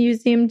often you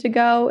seem to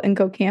go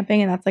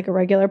camping, and that's like a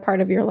regular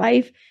part of your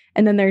life.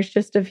 And then there's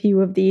just a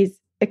few of these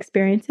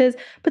experiences,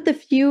 but the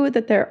few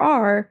that there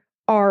are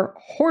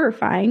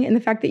horrifying. And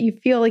the fact that you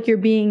feel like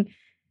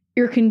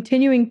you're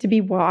continuing to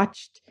be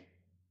watched,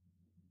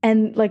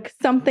 and like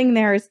something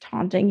there is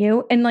taunting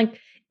you. And like,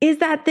 is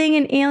that thing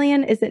an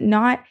alien? Is it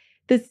not?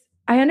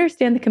 I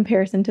understand the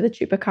comparison to the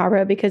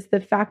chupacabra because the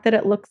fact that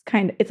it looks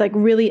it's like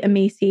really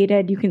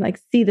emaciated. You can like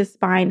see the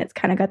spine. It's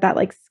kind of got that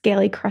like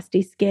scaly,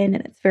 crusty skin,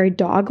 and it's very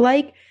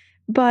dog-like.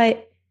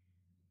 But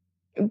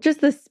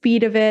just the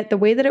speed of it, the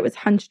way that it was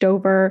hunched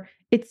over,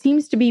 it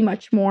seems to be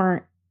much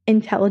more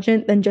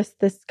intelligent than just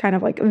this kind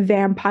of like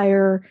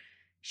vampire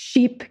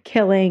sheep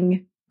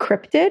killing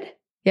cryptid.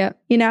 Yeah.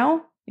 You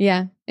know?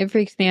 Yeah. It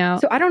freaks me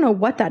out. So I don't know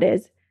what that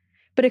is,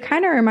 but it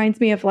kind of reminds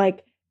me of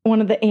like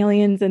one of the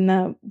aliens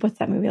in what's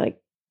that movie? Like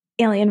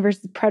Alien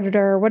versus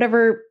Predator or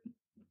whatever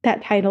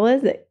that title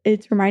is.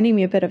 It's reminding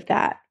me a bit of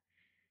that.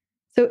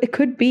 So it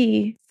could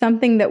be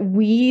something that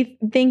we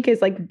think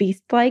is like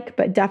beast-like,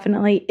 but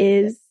definitely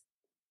is.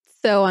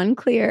 So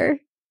unclear.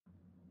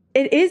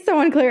 It is so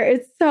unclear.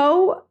 It's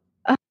so...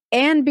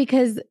 And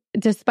because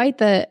despite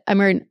the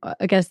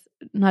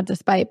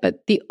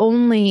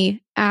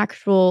only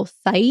actual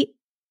sight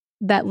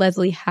that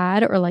Leslie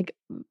had or like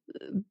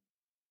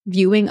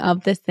viewing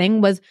of this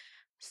thing was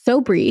so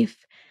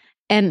brief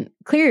and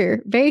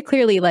very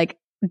clearly like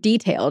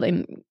detailed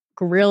and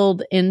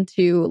grilled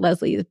into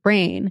Leslie's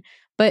brain,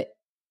 but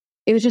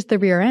it was just the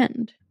rear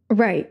end.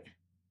 Right.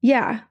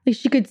 Yeah. Like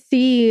she could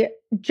see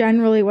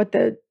generally what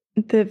the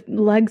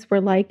legs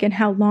were like and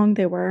how long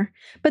they were.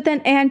 But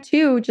then, and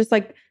too, just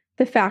like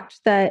the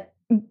fact that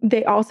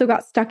they also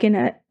got stuck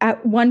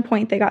at one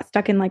point, they got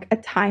stuck in like a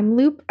time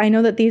loop. I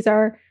know that these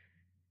are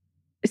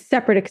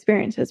separate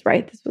experiences,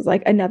 right? This was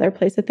like another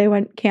place that they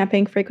went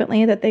camping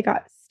frequently that they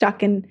got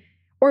stuck in.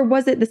 Or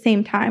was it the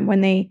same time when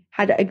they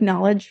had to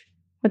acknowledge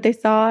what they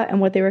saw and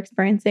what they were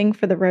experiencing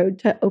for the road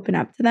to open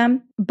up to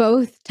them?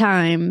 Both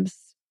times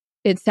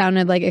it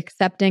sounded like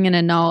accepting and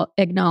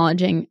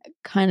acknowledging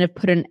kind of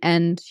put an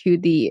end to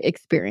the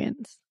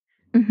experience.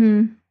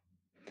 Mm-hmm.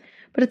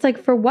 But it's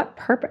like, for what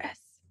purpose?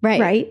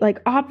 Right?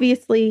 Like,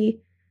 obviously,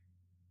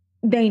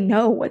 they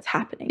know what's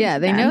happening. Yeah,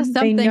 they know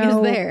something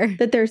is there.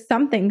 That there's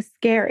something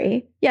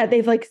scary. Yeah,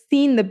 they've like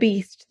seen the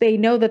beast. They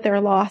know that they're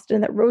lost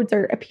and that roads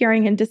are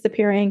appearing and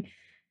disappearing.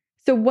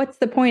 So what's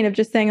the point of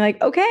just saying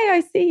like, okay,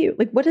 I see you?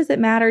 Like, what does it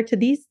matter to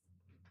these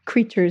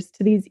creatures,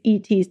 to these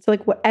ETs, to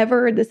like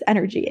whatever this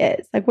energy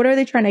is? Like, what are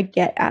they trying to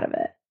get out of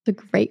it? It's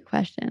a great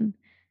question.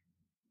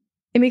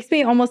 It makes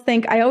me almost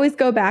think, I always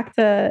go back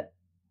to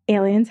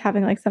aliens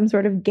having like some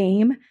sort of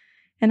game.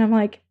 And I'm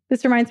like,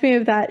 this reminds me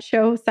of that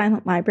show,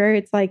 Silent Library.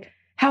 It's like,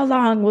 how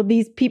long will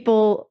these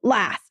people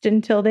last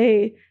until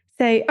they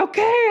say,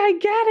 okay, I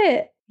get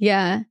it?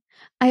 Yeah.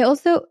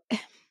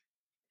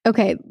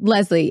 Okay,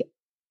 Leslie,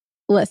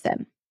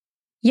 listen.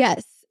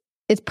 Yes,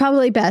 it's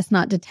probably best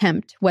not to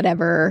tempt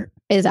whatever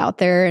is out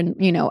there and,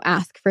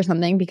 ask for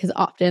something, because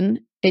often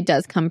it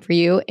does come for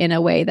you in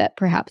a way that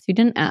perhaps you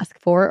didn't ask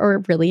for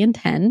or really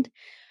intend.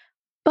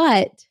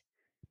 But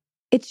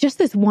it's just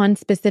this one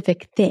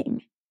specific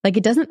thing. Like,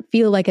 it doesn't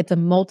feel like it's a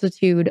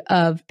multitude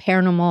of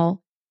paranormal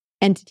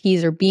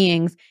entities or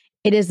beings.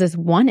 It is this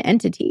one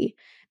entity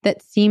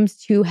that seems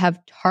to have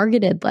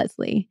targeted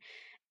Leslie.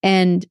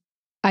 And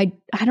I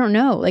don't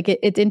know, like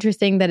it's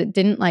interesting that it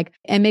didn't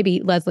and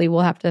maybe Leslie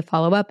will have to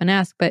follow up and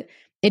ask, but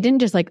it didn't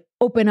just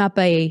open up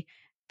a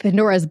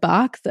Pandora's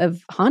box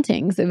of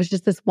hauntings. It was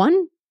just this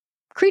one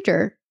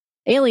creature,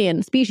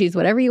 alien species,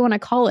 whatever you want to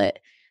call it,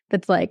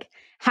 that's like,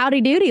 howdy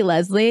doody,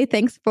 Leslie.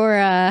 Thanks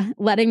for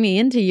letting me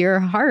into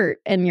your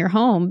heart and your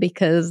home,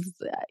 because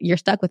you're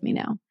stuck with me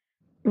now.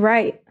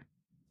 Right.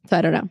 So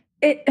I don't know.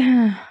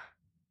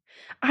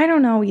 I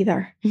don't know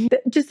either.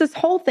 Just this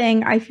whole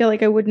thing, I feel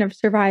like I wouldn't have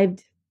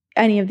survived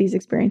any of these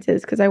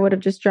experiences because I would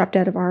have just dropped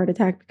out of a heart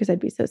attack because I'd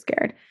be so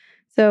scared.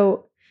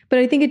 So, but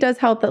I think it does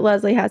help that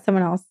Leslie has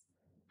someone else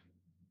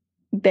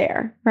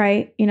there,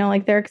 right? You know,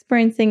 like they're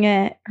experiencing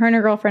it. Her and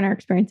her girlfriend are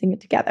experiencing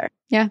it together.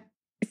 Yeah.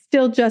 It's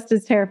still just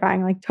as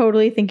terrifying. Like,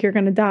 totally think you're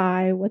going to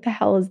die. What the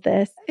hell is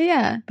this?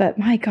 Yeah. But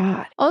my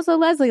God. Also,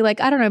 Leslie,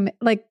 like, I don't know,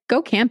 like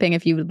go camping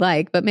if you would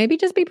like, but maybe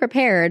just be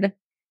prepared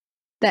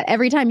that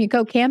every time you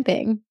go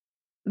camping,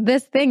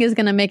 this thing is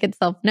going to make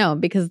itself known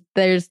because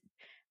there's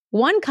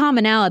one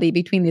commonality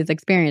between these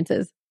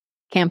experiences.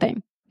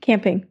 Camping.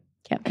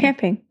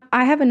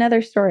 I have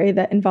another story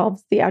that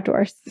involves the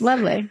outdoors.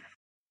 Lovely.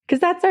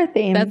 Because that's our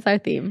theme. That's our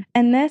theme.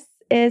 And this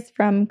is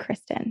from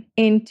Kristen.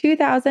 In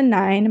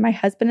 2009, my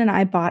husband and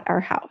I bought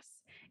our house.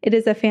 It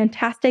is a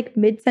fantastic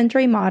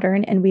mid-century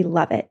modern and we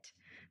love it.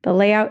 The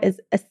layout is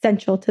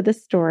essential to the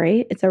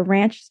story. It's a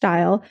ranch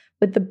style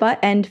with the butt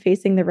end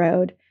facing the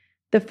road.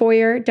 The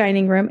foyer,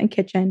 dining room, and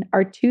kitchen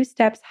are 2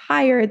 steps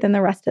higher than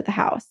the rest of the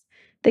house.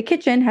 The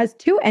kitchen has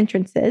 2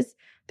 entrances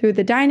through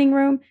the dining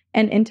room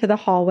and into the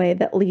hallway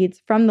that leads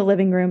from the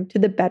living room to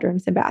the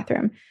bedrooms and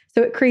bathroom.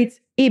 So it creates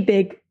a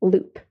big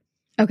loop.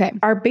 Okay.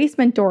 Our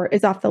basement door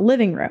is off the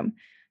living room.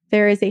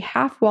 There is a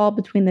half wall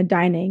between the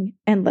dining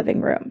and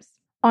living rooms.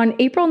 On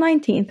April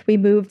 19th, we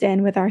moved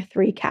in with our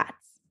 3 cats.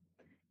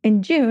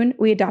 In June,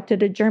 we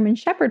adopted a German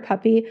Shepherd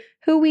puppy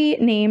who we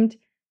named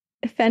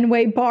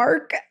Fenway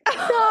Bark.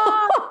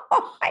 Oh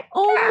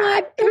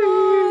my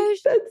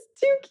gosh. That's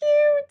too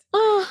cute.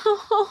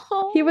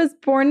 Oh. He was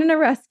born in a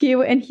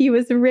rescue and he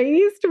was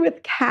raised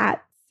with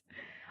cats.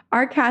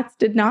 Our cats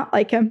did not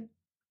like him.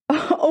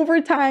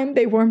 Over time,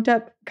 they warmed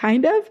up,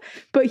 kind of,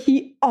 but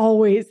he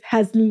always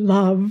has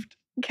loved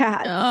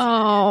cats.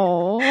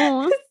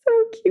 Oh.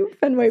 So cute,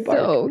 Fenway Bark.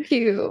 So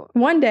cute.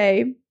 One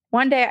day,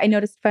 I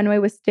noticed Fenway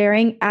was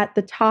staring at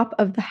the top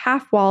of the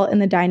half wall in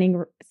the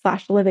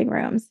dining/living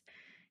rooms.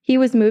 He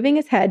was moving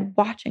his head,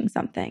 watching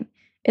something.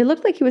 It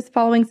looked like he was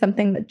following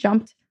something that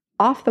jumped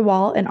off the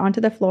wall and onto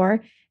the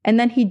floor, and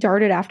then he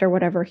darted after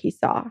whatever he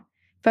saw.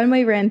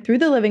 Fenway ran through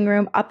the living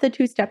room, up the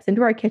 2 steps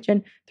into our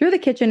kitchen, through the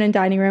kitchen and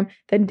dining room,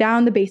 then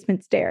down the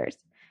basement stairs.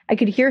 I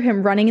could hear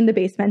him running in the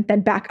basement,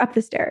 then back up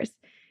the stairs.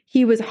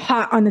 He was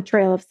hot on the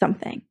trail of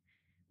something.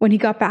 When he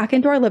got back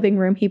into our living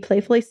room, he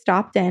playfully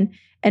stopped in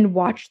and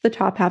watched the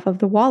top half of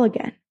the wall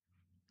again.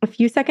 A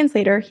few seconds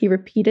later, he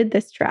repeated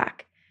this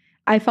track.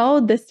 I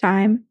followed this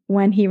time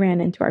when he ran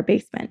into our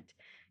basement.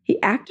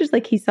 He acted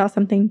like he saw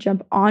something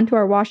jump onto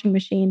our washing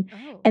machine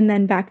and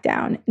then back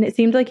down, and it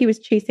seemed like he was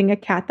chasing a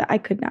cat that I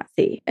could not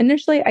see.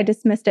 Initially, I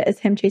dismissed it as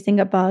him chasing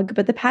a bug,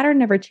 but the pattern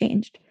never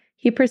changed.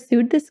 He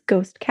pursued this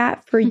ghost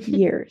cat for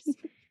years.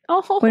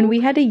 When we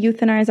had to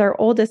euthanize our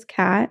oldest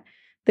cat,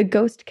 the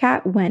ghost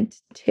cat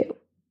went too.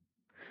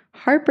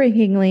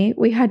 Heartbreakingly,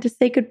 we had to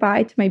say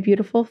goodbye to my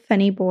beautiful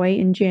Fenny boy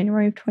in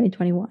January of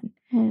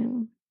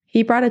 2021.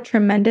 He brought a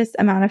tremendous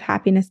amount of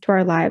happiness to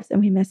our lives, and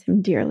we miss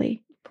him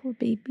dearly. Poor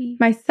baby.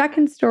 My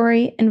second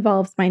story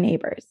involves my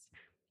neighbors.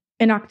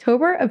 In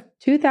October of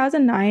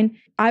 2009,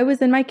 I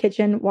was in my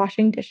kitchen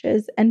washing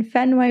dishes, and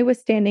Fenway was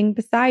standing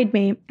beside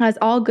me, as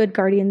all good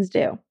guardians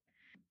do.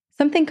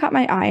 Something caught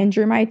my eye and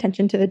drew my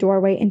attention to the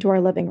doorway into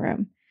our living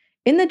room.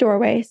 In the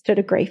doorway stood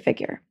a gray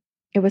figure.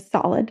 It was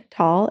solid,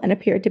 tall, and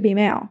appeared to be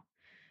male.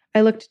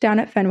 I looked down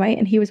at Fenway,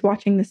 and he was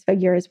watching this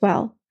figure as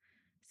well.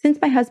 Since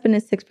my husband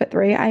is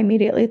 6'3", I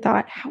immediately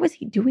thought, how is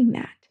he doing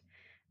that?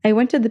 I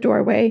went to the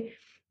doorway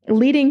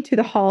leading to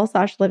the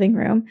hall/living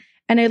room,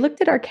 and I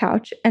looked at our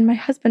couch, and my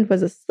husband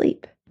was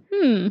asleep.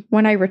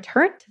 When I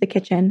returned to the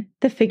kitchen,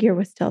 the figure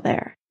was still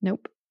there.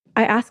 Nope.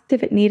 I asked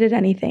if it needed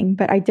anything,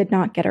 but I did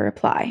not get a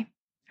reply.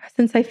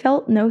 Since I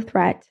felt no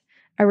threat,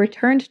 I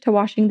returned to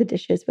washing the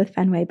dishes with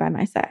Fenway by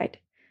my side.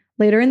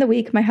 Later in the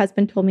week, my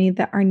husband told me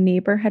that our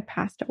neighbor had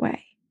passed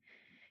away.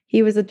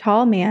 He was a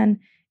tall man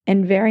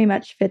and very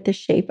much fit the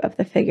shape of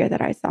the figure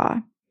that I saw.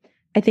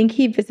 I think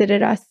he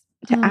visited us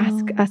to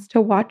ask us to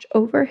watch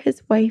over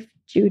his wife,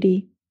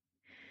 Judy.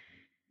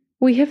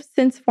 We have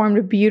since formed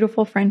a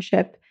beautiful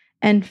friendship,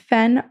 and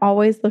Fen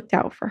always looked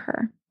out for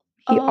her.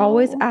 He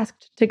always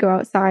asked to go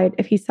outside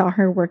if he saw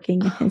her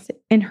working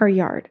in her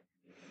yard.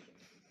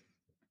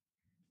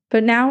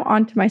 But now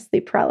on to my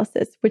sleep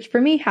paralysis, which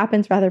for me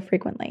happens rather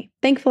frequently.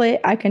 Thankfully,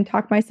 I can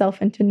talk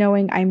myself into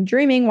knowing I'm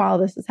dreaming while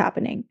this is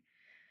happening.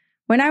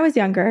 When I was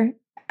younger,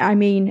 I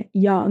mean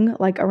young,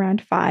 like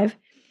around 5,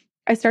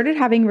 I started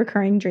having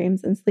recurring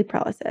dreams and sleep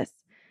paralysis.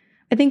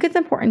 I think it's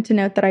important to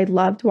note that I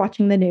loved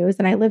watching the news,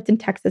 and I lived in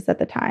Texas at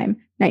the time,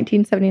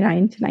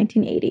 1979 to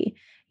 1980,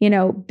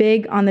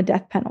 big on the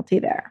death penalty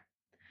there.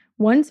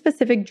 One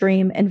specific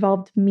dream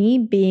involved me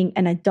being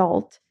an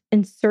adult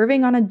and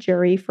serving on a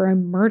jury for a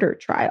murder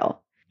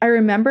trial. I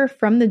remember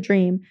from the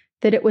dream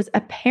that it was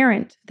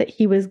apparent that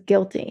he was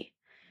guilty.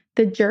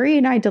 The jury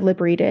and I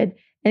deliberated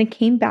and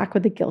came back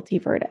with a guilty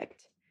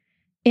verdict.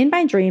 In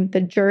my dream,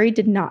 the jury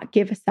did not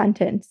give a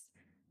sentence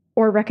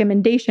or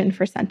recommendation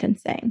for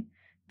sentencing.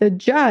 The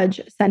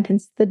judge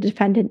sentenced the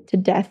defendant to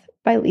death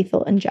by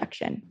lethal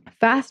injection.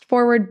 Fast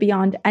forward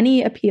beyond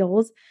any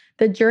appeals,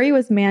 the jury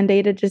was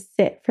mandated to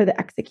sit for the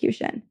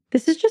execution.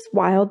 This is just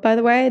wild, by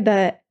the way,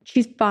 that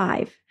she's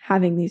 5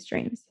 having these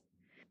dreams.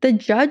 The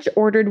judge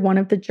ordered one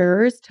of the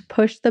jurors to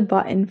push the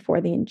button for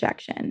the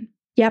injection.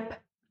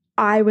 Yep,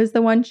 I was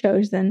the one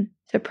chosen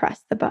to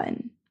press the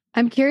button.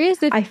 I'm curious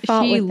if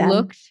she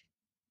looked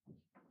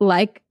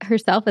like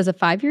herself as a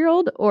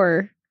 5-year-old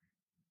or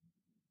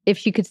if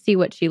she could see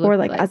what she looked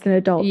like. Or as an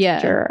adult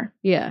juror.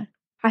 Yeah.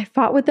 I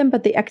fought with them,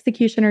 but the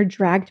executioner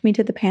dragged me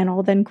to the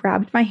panel, then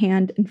grabbed my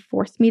hand and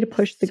forced me to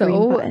push the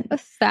green button.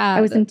 Sad.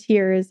 I was in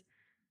tears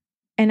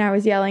and I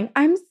was yelling,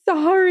 "I'm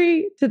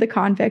sorry," to the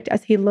convict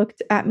as he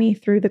looked at me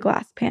through the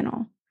glass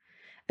panel.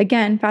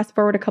 Again, fast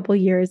forward a couple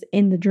years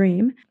in the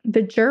dream,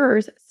 the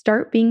jurors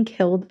start being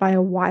killed by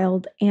a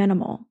wild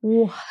animal.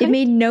 What? It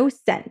made no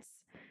sense.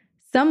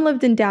 Some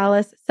lived in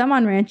Dallas, some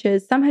on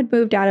ranches, some had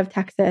moved out of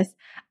Texas.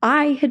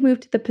 I had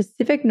moved to the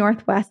Pacific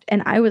Northwest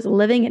and I was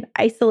living in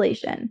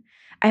isolation.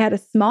 I had a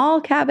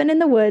small cabin in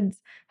the woods,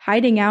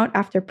 hiding out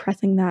after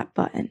pressing that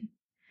button.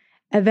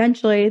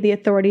 Eventually, the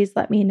authorities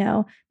let me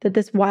know that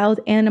this wild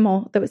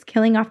animal that was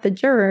killing off the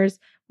jurors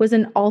was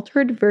an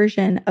altered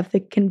version of the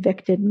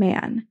convicted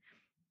man.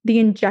 The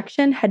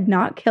injection had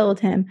not killed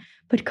him,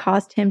 but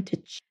caused him to...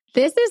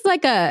 This is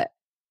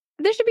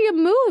this should be a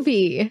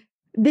movie.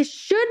 This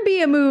should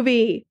be a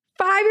movie.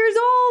 5 years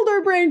old,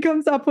 our brain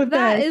comes up with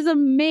that. This. That is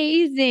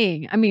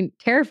amazing. I mean,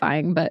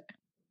 terrifying, but...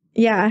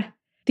 Yeah.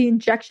 The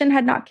injection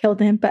had not killed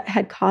him, but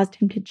had caused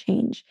him to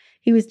change.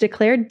 He was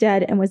declared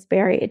dead and was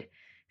buried.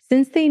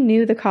 Since they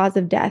knew the cause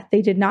of death,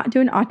 they did not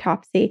do an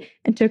autopsy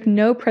and took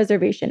no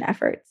preservation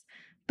efforts.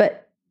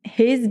 But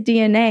his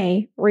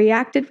DNA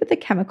reacted with the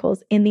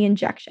chemicals in the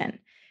injection.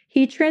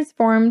 He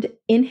transformed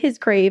in his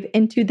grave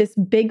into this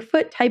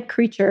Bigfoot-type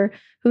creature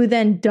who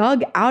then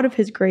dug out of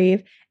his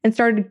grave and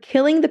started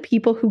killing the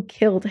people who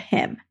killed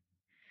him.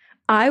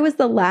 I was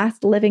the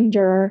last living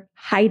juror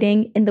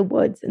hiding in the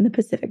woods in the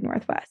Pacific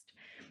Northwest.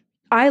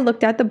 I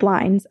looked at the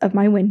blinds of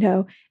my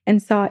window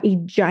and saw a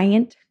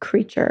giant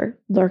creature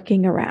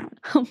lurking around.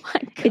 Oh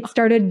my God. It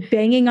started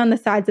banging on the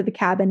sides of the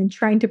cabin and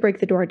trying to break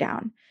the door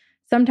down.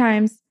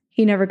 Sometimes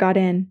he never got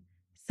in.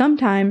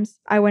 Sometimes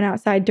I went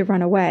outside to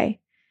run away.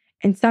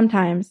 And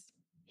sometimes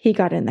he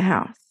got in the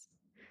house.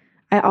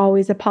 I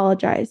always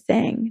apologized,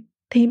 saying,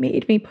 "They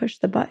made me push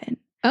the button.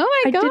 Oh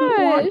my gosh. I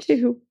didn't want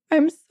to.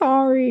 I'm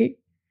sorry."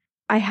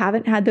 I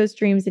haven't had those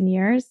dreams in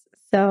years,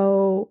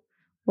 so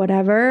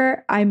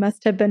whatever. I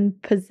must have been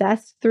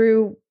possessed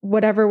through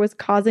whatever was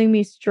causing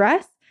me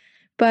stress,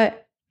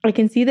 but I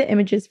can see the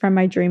images from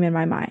my dream in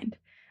my mind.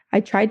 I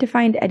tried to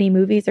find any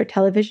movies or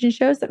television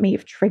shows that may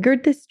have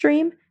triggered this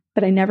dream,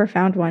 but I never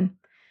found one.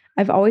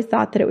 I've always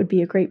thought that it would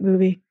be a great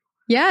movie.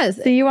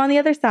 Yes. See you on the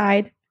other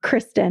side,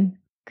 Kristen.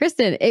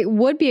 Kristen, it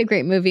would be a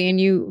great movie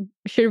and you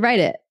should write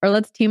it, or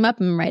let's team up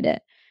and write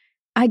it.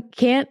 I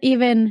can't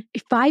even,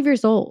 5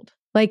 years old.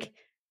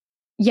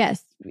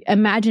 Yes,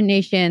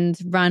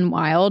 imaginations run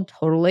wild,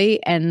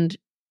 totally. And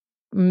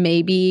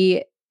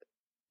maybe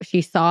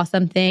she saw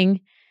something,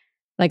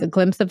 like a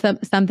glimpse of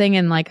something,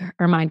 and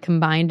her mind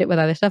combined it with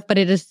other stuff. But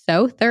it is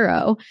so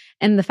thorough.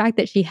 And the fact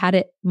that she had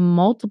it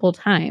multiple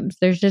times,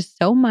 there's just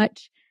so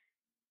much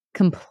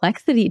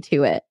complexity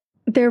to it.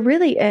 There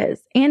really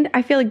is. And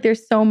I feel like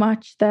there's so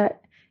much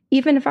that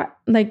even if I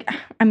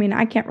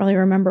can't really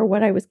remember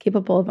what I was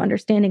capable of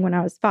understanding when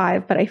I was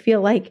 5, but I feel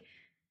like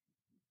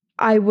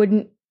I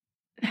wouldn't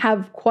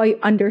have quite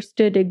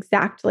understood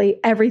exactly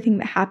everything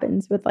that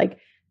happens with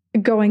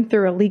going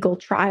through a legal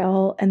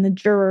trial and the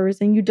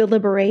jurors and you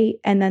deliberate.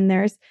 And then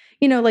there's,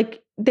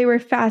 they were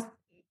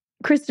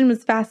Kristen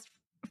was fast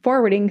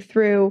forwarding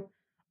through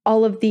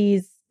all of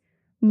these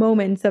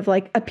moments of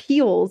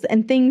appeals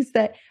and things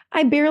that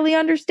I barely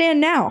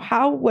understand now.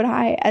 How would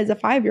I, as a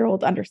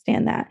 5-year-old,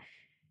 understand that?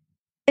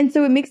 And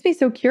so it makes me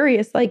so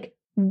curious,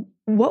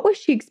 what was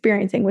she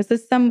experiencing? Was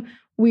this some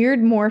weird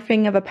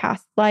morphing of a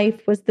past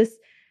life? Was this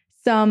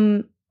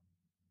some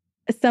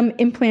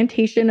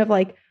implantation of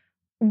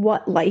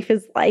what life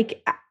is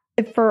like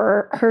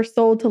for her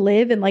soul to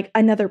live in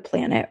another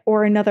planet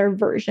or another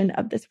version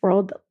of this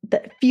world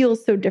that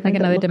feels so different,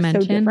 another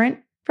dimension, so different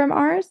from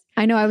ours?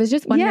 I know. I was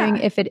just wondering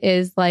if it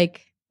is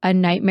a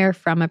nightmare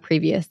from a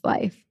previous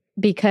life,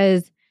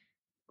 because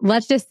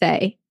let's just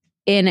say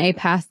in a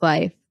past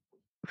life,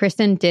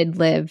 Kristen did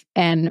live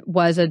and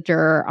was a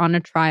juror on a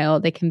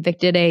trial. They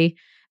convicted a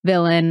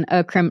villain,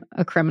 a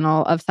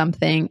criminal of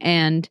something,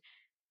 and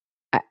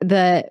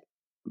the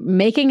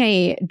making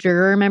a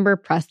juror member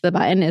press the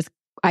button is,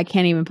 I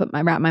can't even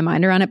wrap my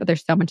mind around it, but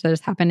there's so much that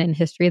has happened in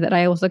history that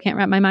I also can't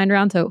wrap my mind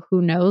around. So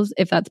who knows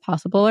if that's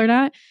possible or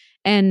not.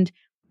 And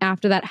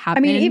after that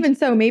happened, even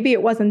so, maybe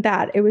it wasn't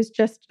that. It was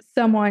just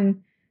someone,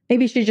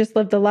 maybe she just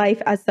lived a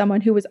life as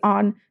someone who was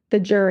on the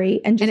jury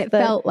and it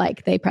felt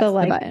like they pressed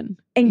the button.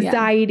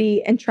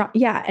 Anxiety and trauma.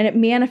 Yeah. And it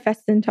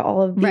manifests into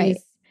all of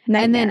these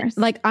nightmares.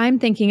 And then I'm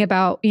thinking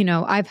about,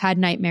 I've had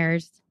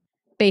nightmares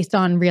based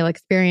on real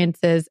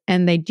experiences,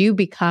 and they do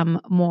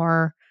become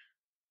more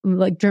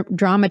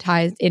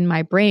dramatized in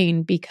my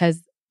brain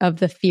because of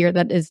the fear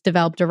that is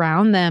developed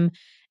around them.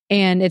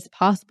 And it's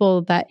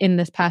possible that in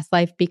this past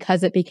life,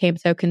 because it became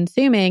so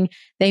consuming,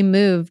 they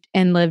moved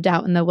and lived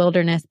out in the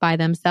wilderness by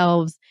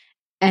themselves.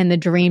 And the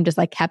dream just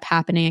like kept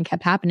happening and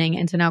kept happening.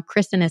 And so now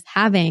Kristen is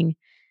having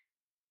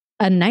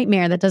a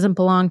nightmare that doesn't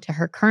belong to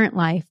her current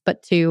life,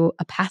 but to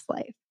a past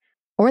life.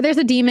 Or there's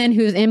a demon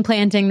who's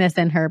implanting this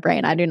in her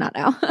brain. I do not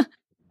know.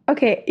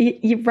 Okay,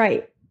 you're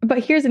right. But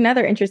here's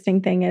another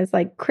interesting thing is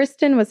like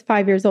Kristen was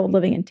 5 years old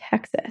living in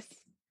Texas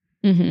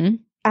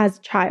as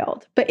a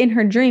child, but in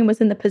her dream was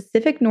in the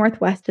Pacific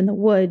Northwest in the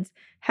woods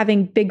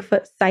having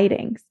Bigfoot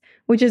sightings,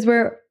 which is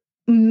where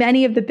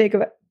many of the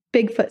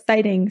Bigfoot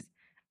sightings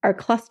are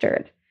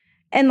clustered.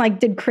 And like,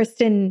 did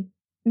Kristen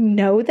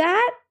know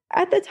that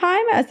at the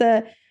time as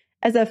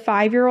a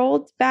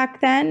 5-year-old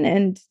back then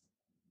and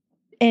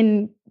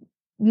in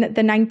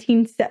the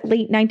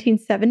late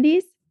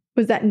 1970s?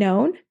 Was that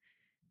known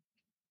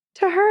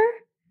to her?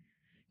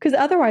 Because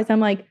otherwise I'm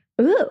like,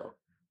 ooh,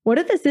 what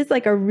if this is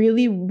like a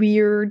really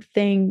weird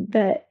thing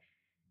that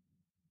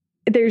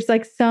there's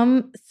like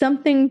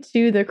something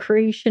to the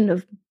creation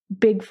of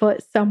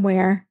Bigfoot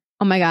somewhere?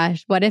 Oh my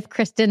gosh. What if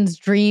Kristen's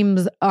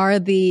dreams are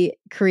the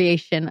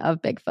creation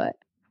of Bigfoot?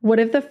 What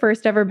if the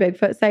first ever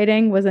Bigfoot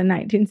sighting was in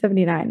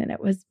 1979 and it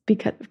was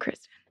because of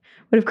Kristen?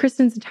 What if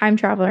Kristen's a time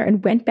traveler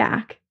and went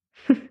back,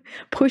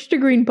 pushed a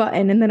green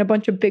button, and then a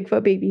bunch of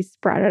Bigfoot babies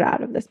sprouted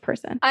out of this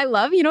person? I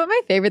love, you know what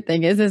my favorite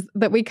thing is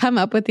that we come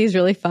up with these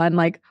really fun,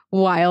 like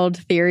wild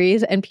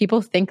theories and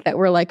people think that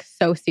we're like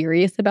so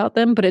serious about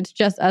them, but it's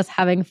just us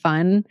having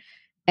fun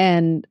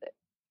and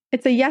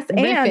it's a yes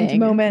and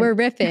moment. We're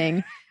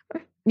riffing.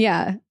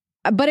 Yeah.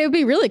 But it would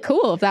be really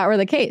cool if that were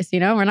the case, you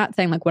know? We're not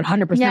saying like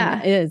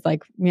 100% is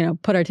like, you know,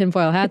 put our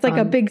tinfoil hats on. It's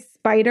like a big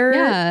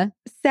spider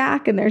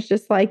sack and there's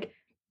just like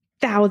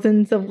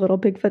thousands of little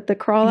Bigfoot that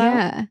crawl out.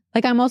 Yeah.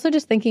 Like I'm also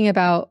just thinking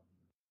about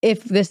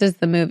if this is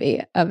the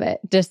movie of it,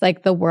 just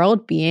like the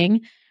world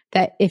being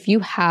that if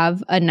you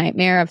have a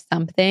nightmare of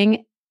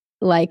something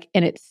like,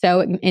 and it's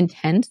so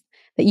intense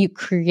that you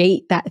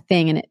create that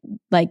thing and it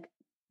like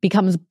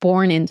becomes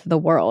born into the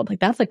world. Like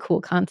that's a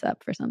cool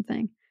concept for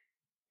something.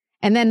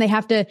 And then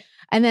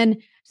then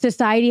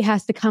society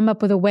has to come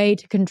up with a way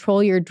to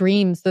control your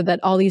dreams so that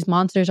all these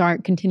monsters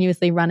aren't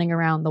continuously running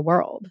around the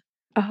world.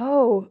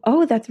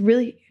 Oh, that's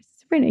really,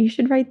 Sabrina, you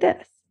should write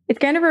this. It's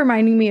kind of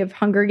reminding me of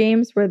Hunger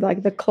Games where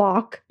like the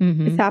clock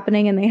is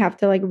happening and they have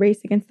to like race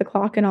against the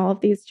clock and all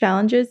of these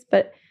challenges.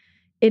 But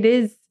it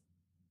is,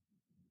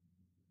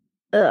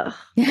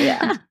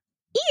 yeah.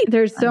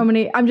 There's so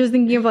many. I'm just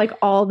thinking of like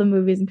all the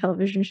movies and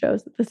television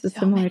shows that this is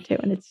similar to.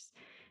 And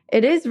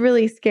it is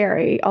really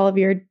scary, all of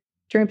your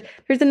dreams.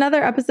 There's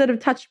another episode of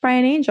Touched by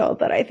an Angel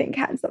that I think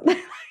had something.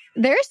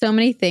 There are so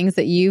many things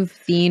that you've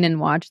seen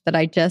and watched that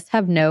I just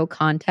have no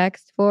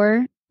context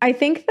for. I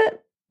think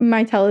that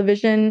my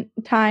television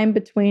time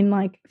between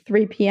like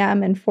 3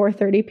 p.m. and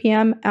 4:30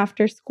 p.m.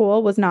 after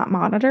school was not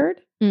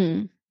monitored.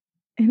 And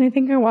I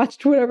think I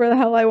watched whatever the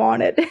hell I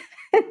wanted.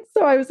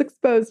 So I was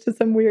exposed to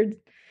some weird,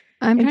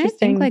 I'm trying to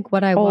think like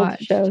what I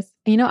watched. Shows.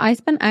 You know, I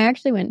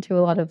actually went to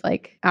a lot of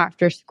like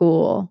after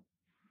school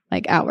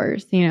like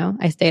hours, you know,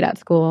 I stayed at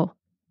school.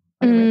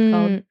 Whatever it's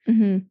called.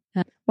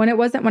 When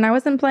I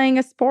wasn't playing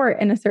a sport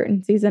in a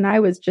certain season, I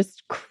was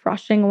just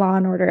crushing Law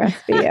and Order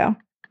SVU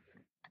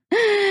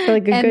for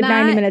like a good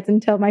 90 minutes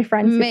until my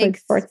friends who played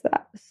sports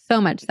that.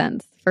 So much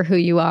sense for who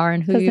you are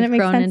and who you've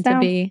grown into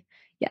be.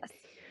 Yes.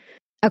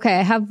 Okay,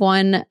 I have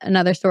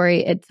another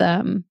story. It's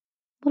a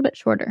little bit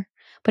shorter,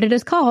 but it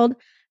is called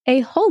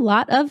A Whole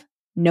Lot of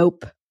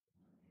Nope.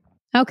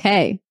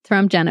 Okay, it's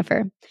from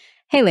Jennifer.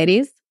 Hey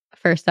ladies.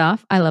 First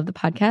off, I love the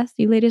podcast.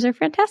 You ladies are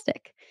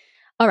fantastic.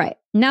 All right,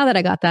 now that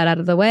I got that out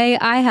of the way,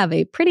 I have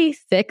a pretty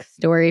sick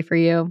story for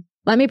you.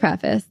 Let me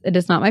preface, it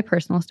is not my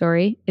personal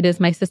story. It is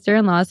my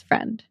sister-in-law's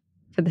friend.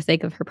 For the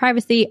sake of her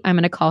privacy, I'm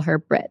going to call her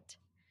Britt.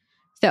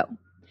 So,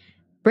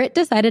 Britt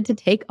decided to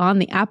take on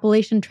the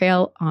Appalachian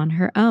Trail on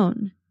her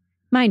own.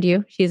 Mind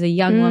you, she's a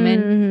young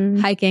woman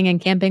hiking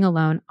and camping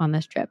alone on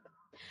this trip.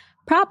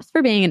 Props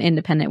for being an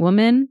independent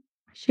woman.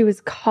 She was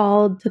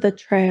called to the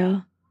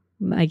trail.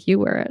 Like you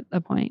were at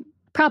a point.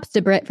 Props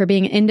to Britt for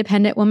being an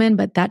independent woman,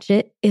 but that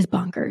shit is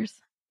bonkers.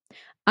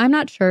 I'm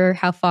not sure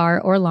how far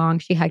or long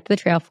she hiked the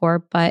trail for,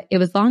 but it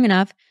was long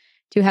enough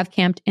to have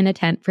camped in a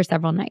tent for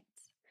several nights.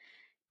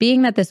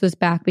 Being that this was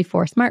back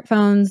before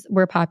smartphones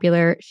were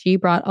popular, she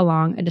brought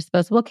along a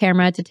disposable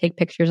camera to take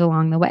pictures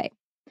along the way.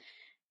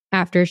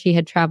 After she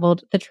had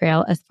traveled the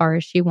trail as far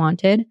as she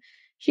wanted,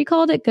 she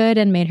called it good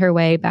and made her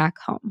way back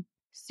home.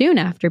 Soon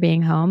after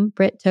being home,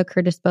 Britt took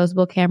her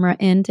disposable camera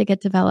in to get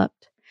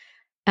developed.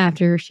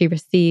 After she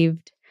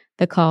received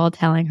the call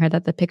telling her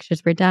that the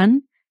pictures were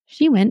done,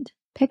 she went,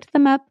 picked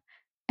them up,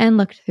 and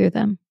looked through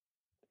them.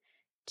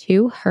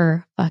 To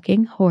her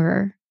fucking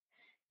horror,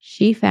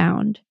 she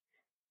found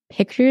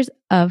pictures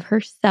of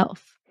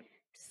herself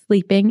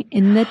sleeping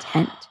in the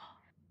tent.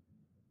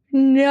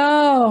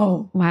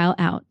 No. While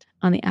out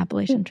on the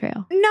Appalachian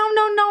Trail. No.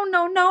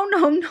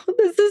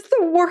 This is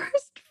the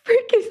worst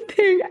freaking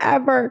thing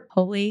ever.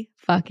 Holy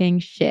fucking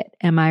shit.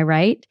 Am I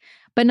right?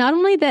 But not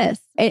only this,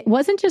 it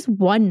wasn't just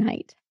one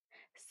night.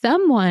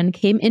 Someone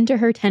came into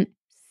her tent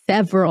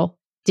several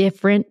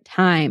different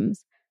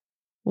times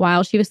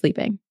while she was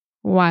sleeping,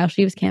 while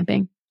she was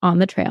camping on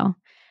the trail,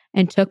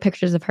 and took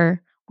pictures of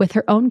her with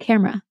her own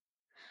camera.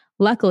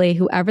 Luckily,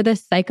 whoever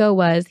this psycho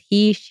was,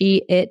 he,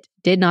 she, it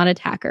did not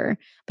attack her,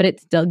 but it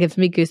still gives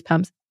me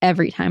goosebumps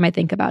every time I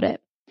think about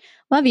it.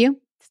 Love you.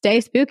 Stay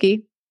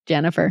spooky,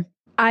 Jennifer.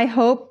 I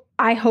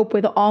hope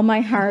with all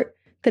my heart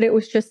that it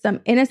was just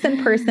some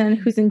innocent person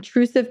whose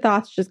intrusive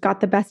thoughts just got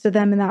the best of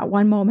them in that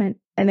one moment.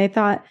 And they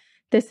thought,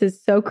 this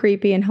is so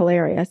creepy and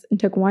hilarious, and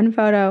took one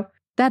photo.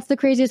 That's the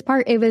craziest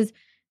part. It was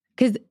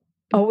because it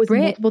was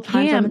multiple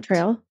times on the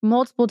trail.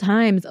 Multiple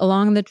times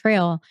along the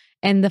trail.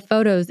 And the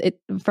photos,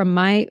 from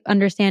my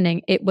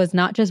understanding, it was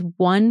not just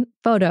one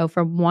photo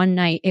from one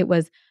night. It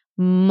was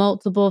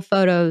multiple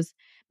photos,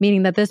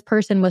 meaning that this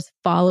person was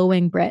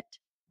following Britt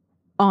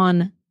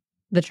on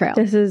the trail.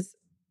 This is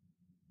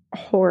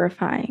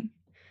horrifying.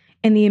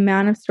 And the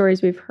amount of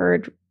stories we've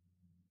heard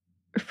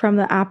from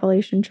the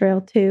Appalachian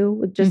Trail too,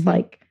 with just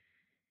like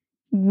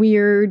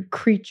weird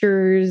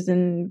creatures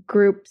and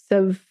groups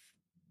of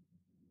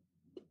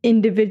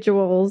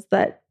individuals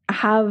that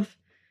have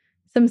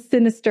some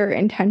sinister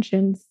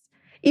intentions.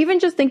 Even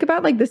just think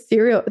about like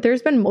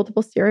there's been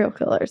multiple serial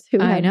killers who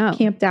have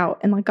camped out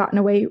and like gotten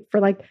away for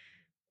like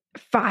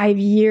 5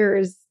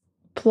 years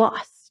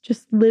plus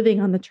just living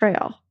on the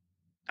trail.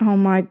 Oh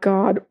my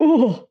God.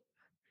 Oh,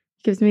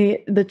 gives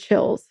me the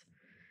chills.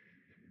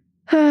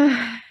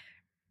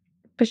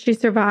 But she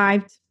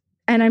survived,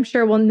 and I'm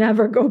sure we'll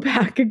never go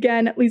back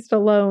again, at least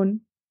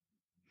alone.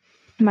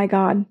 My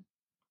God.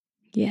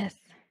 Yes.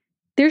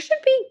 There should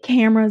be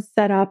cameras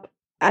set up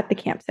at the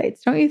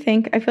campsites, don't you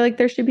think? I feel like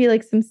there should be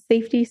like some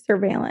safety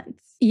surveillance.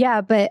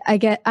 Yeah, but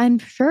I'm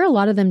sure a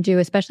lot of them do,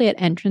 especially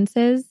at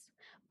entrances.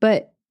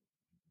 But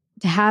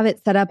to have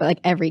it set up at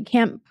like every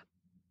camp,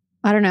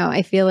 I don't know.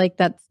 I feel like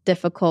that's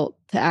difficult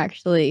to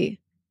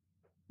actually,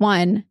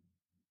 one,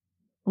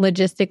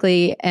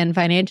 logistically and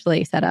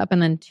financially set up.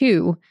 And then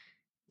two,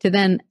 to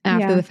then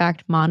after the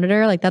fact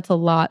monitor. Like that's a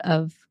lot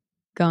of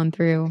going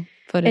through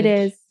footage. It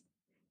is.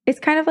 It's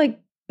kind of like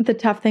the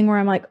tough thing where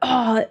I'm like,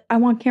 oh, I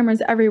want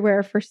cameras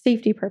everywhere for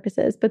safety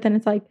purposes. But then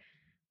it's like,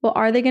 well,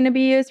 are they going to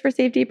be used for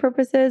safety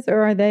purposes,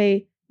 or are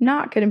they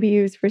not going to be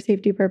used for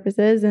safety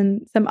purposes?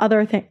 And some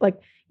other thing,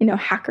 like,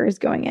 hackers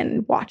going in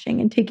and watching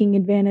and taking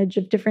advantage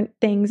of different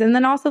things. And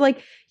then also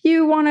like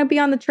you want to be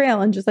on the trail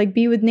and just like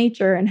be with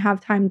nature and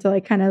have time to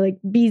like kind of like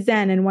be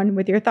zen and one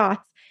with your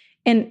thoughts.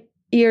 And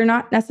you're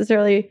not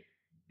necessarily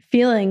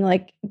feeling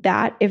like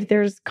that if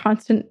there's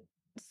constant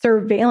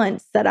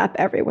surveillance set up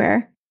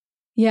everywhere.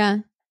 Yeah.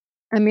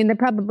 I mean, there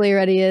probably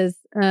already is.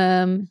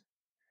 And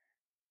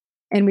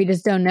we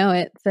just don't know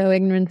it. So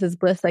ignorance is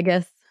bliss, I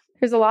guess.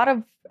 There's a lot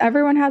of,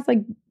 everyone has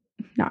like,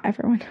 not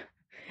everyone.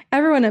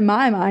 Everyone in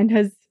my mind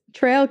has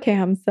trail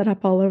cams set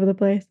up all over the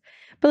place.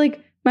 But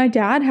like my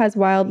dad has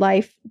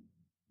wildlife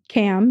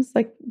cams,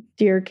 like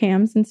deer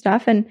cams and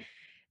stuff. And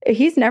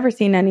he's never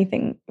seen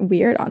anything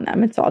weird on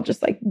them. It's all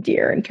just like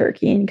deer and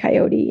turkey and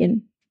coyote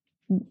and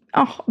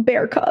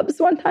bear cubs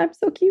one time.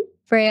 So cute.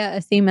 Freya,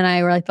 Asim, and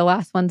I were like the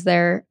last ones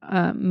there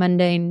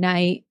Monday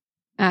night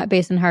at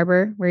Basin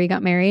Harbor where he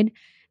got married.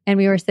 And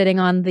we were sitting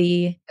on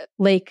the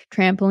lake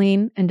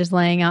trampoline and just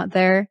laying out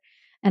there.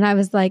 And I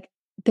was like,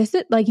 this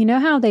is like,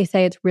 how they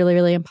say it's really,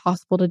 really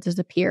impossible to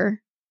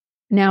disappear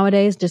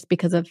nowadays just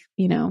because of,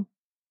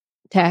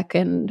 tech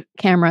and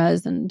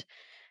cameras and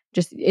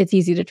just it's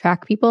easy to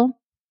track people.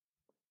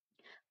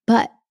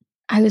 But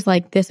I was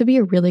like, this would be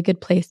a really good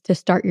place to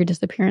start your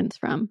disappearance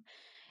from.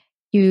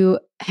 You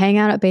hang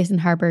out at Basin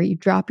Harbor, you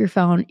drop your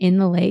phone in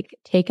the lake,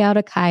 take out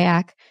a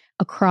kayak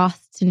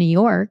across to New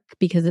York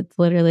because it's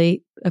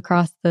literally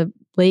across the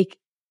lake,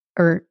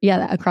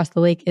 across the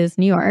lake is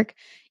New York.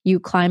 You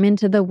climb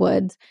into the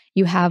woods.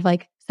 You have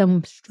like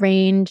some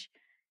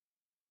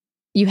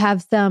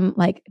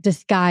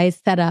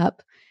disguise set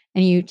up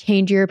and you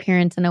change your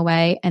appearance in a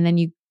way and then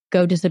you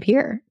go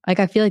disappear. Like,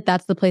 I feel like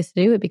that's the place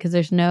to do it because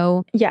there's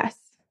no... Yes.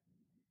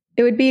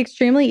 It would be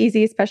extremely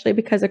easy, especially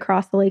because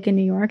across the lake in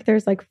New York,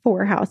 there's like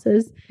 4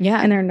 houses.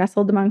 Yeah. And they're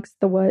nestled amongst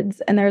the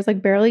woods and there's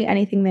like barely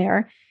anything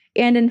there.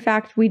 And in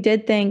fact, we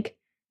did think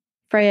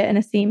Freya and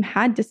Asim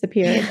had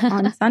disappeared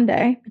on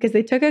Sunday because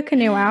they took a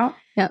canoe out.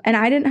 Yep. And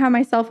I didn't have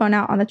my cell phone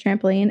out on the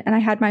trampoline. And I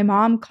had my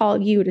mom call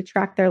you to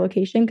track their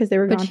location because they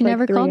were gone for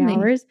like 3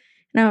 hours.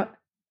 Now,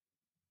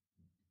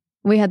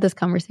 we had this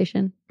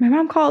conversation. My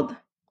mom called.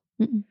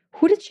 Mm-mm.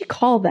 Who did she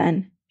call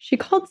then? She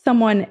called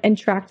someone and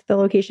tracked the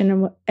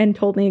location and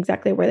told me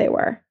exactly where they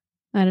were.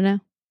 I don't know.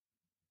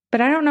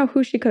 But I don't know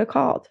who she could have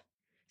called.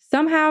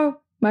 Somehow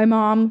my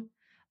mom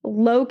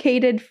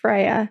located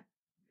Freya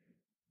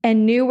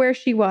and knew where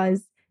she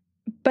was,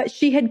 but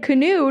she had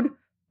canoed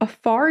a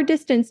far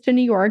distance to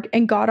New York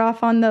and got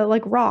off on the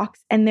like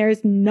rocks and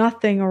there's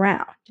nothing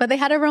around. But they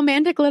had a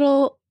romantic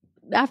little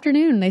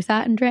afternoon. They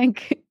sat and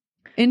drank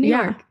in New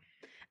York.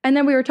 And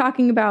then we were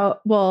talking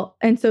about,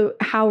 and so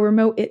how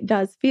remote it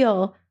does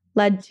feel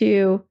led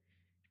to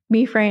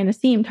me, Freya, and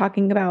Asim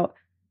talking about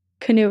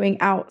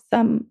canoeing out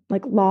some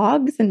like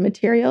logs and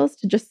materials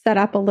to just set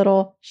up a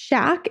little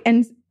shack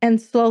and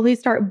slowly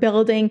start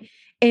building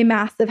a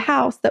massive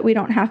house that we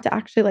don't have to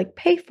actually like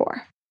pay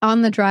for.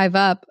 On the drive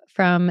up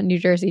from New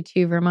Jersey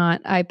to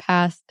Vermont, I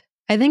passed,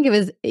 I think it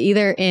was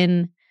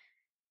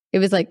it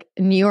was like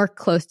New York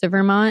close to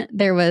Vermont.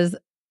 There was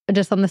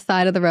just on the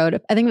side of the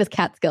road, I think it was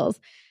Catskills.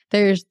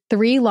 There's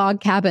 3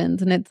 log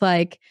cabins and it's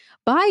like,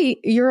 buy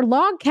your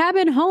log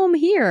cabin home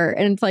here.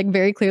 And it's like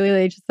very clearly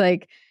they just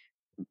like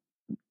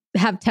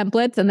have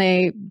templates and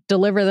they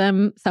deliver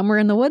them somewhere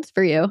in the woods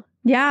for you.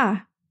 Yeah.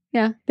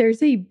 Yeah.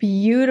 There's a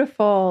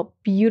beautiful,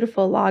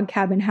 beautiful log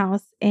cabin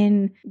house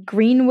in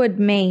Greenwood,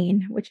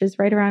 Maine, which is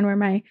right around where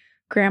my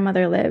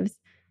grandmother lives.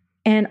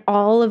 And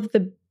all of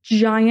the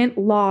giant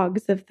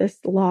logs of this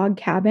log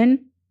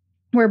cabin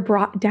were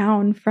brought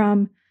down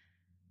from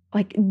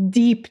like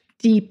deep,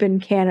 deep in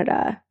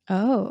Canada.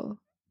 Oh.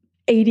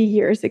 80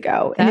 years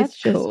ago. That's and it's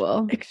just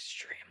cool.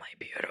 Extremely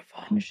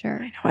beautiful. I'm sure.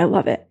 I know. I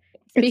love it.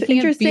 Speaking it's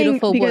interesting of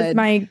beautiful because woods.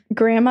 my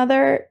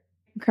grandmother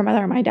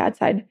on my dad's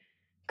side,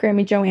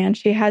 Grammy Joanne,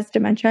 she has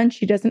dementia and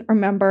she doesn't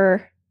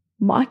remember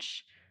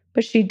much,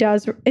 but she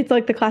does. It's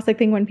like the classic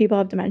thing when people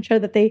have dementia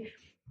that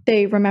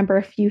they remember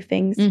a few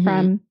things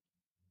from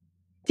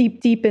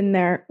deep in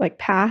their like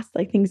past,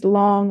 like things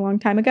long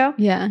time ago.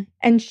 Yeah.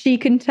 And she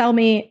can tell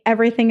me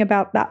everything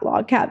about that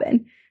log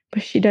cabin,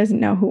 but she doesn't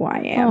know who I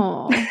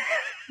am.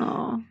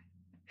 Oh.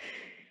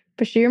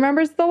 But she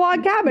remembers the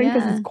log cabin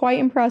because Yeah. it's quite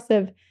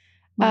impressive.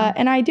 Wow.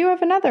 And I do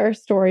have another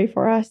story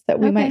for us that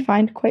we might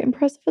find quite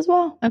impressive as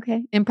well.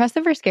 Okay.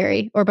 Impressive or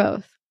scary or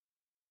both?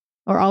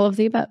 Or all of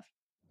the above?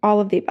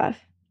 All of the above.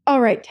 All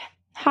right.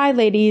 Hi,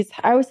 ladies.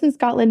 I was in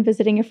Scotland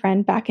visiting a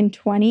friend back in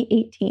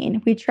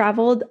 2018. We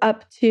traveled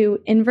up to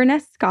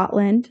Inverness,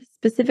 Scotland,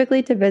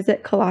 specifically to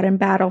visit Culloden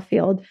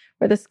Battlefield,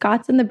 where the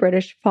Scots and the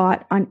British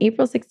fought on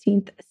April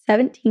 16th,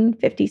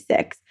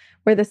 1756,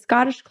 where the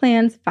Scottish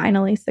clans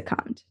finally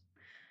succumbed.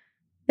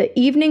 The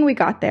evening we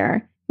got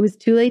there, it was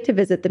too late to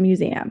visit the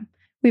museum.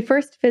 We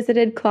first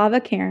visited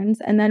Clava Cairns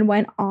and then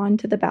went on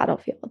to the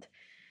battlefield.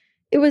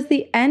 It was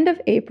the end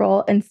of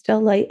April and still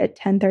light at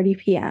 10:30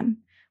 p.m.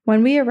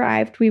 When we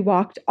arrived, we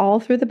walked all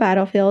through the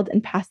battlefield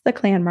and past the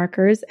clan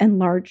markers and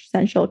large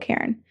central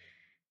cairn.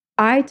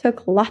 I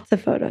took lots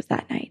of photos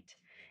that night.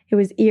 It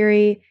was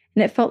eerie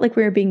and it felt like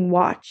we were being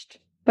watched,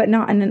 but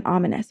not in an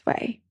ominous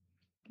way.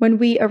 When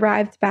we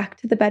arrived back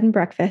to the bed and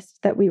breakfast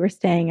that we were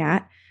staying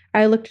at,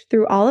 I looked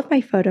through all of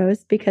my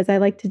photos because I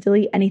like to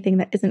delete anything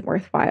that isn't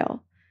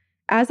worthwhile.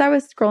 As I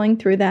was scrolling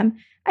through them,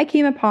 I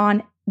came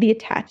upon the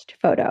attached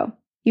photo,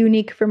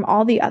 unique from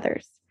all the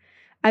others.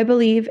 I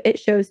believe it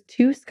shows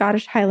 2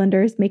 Scottish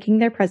Highlanders making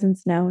their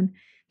presence known.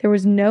 There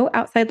was no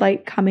outside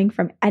light coming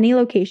from any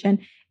location,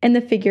 and the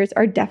figures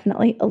are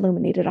definitely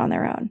illuminated on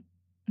their own.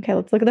 Okay,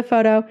 let's look at the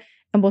photo,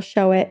 and we'll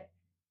show it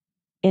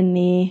in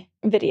the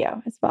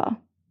video as well.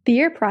 The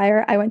year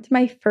prior, I went to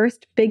my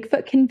first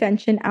Bigfoot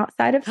convention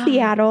outside of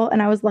Seattle,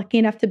 and I was lucky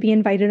enough to be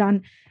invited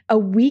on a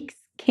week's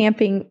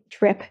camping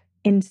trip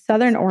in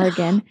Southern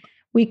Oregon.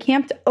 We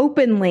camped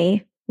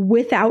openly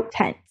without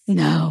tents.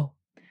 No.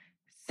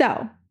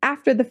 So,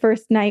 after the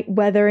first night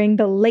weathering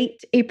the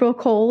late April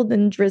cold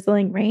and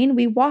drizzling rain,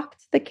 we walked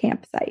to the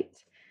campsite.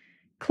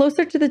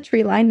 Closer to the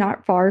tree line,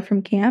 not far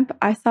from camp,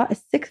 I saw a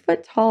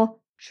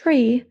 6-foot-tall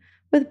tree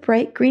with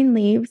bright green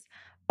leaves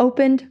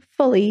opened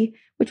fully,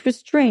 which was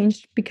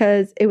strange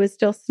because it was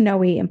still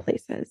snowy in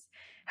places.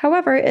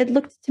 However, it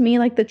looked to me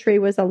like the tree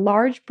was a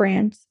large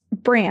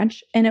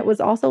branch, and it was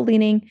also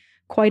leaning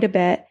quite a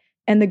bit,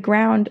 and the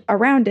ground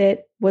around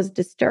it was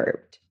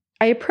disturbed.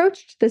 I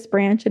approached this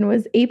branch and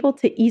was able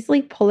to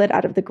easily pull it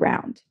out of the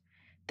ground.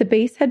 The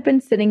base had been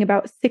sitting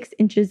about 6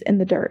 inches in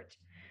the dirt.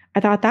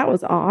 I thought that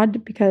was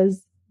odd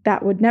because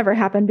that would never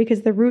happen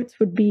because the roots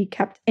would be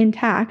kept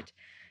intact.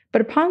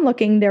 But upon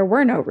looking, there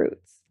were no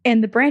roots,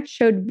 and the branch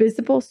showed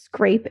visible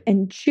scrape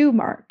and chew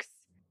marks.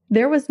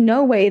 There was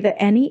no way that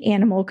any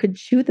animal could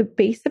chew the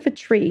base of a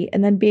tree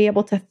and then be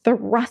able to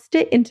thrust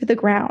it into the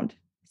ground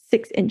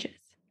 6 inches.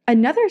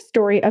 Another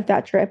story of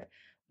that trip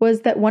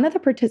was that one of the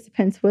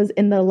participants was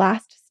in the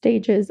last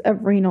stages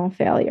of renal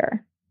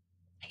failure.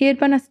 He had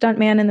been a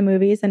stuntman in the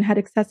movies and had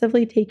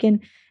excessively taken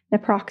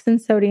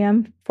naproxen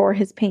sodium for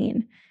his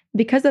pain.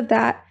 Because of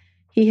that,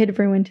 he had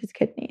ruined his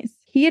kidneys.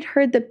 He had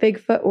heard that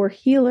Bigfoot were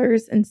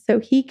healers, and so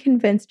he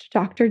convinced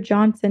Dr.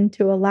 Johnson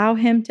to allow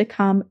him to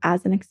come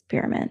as an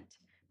experiment.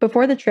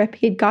 Before the trip,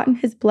 he had gotten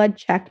his blood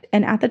checked,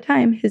 and at the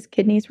time, his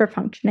kidneys were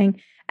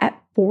functioning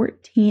at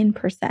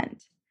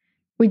 14%.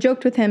 We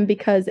joked with him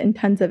because in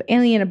tons of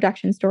alien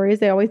abduction stories,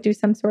 they always do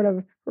some sort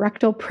of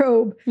rectal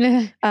probe.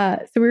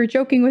 So we were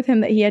joking with him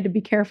that he had to be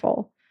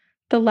careful.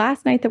 The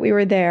last night that we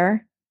were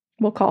there,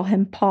 we'll call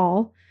him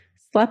Paul,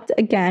 slept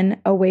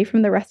again away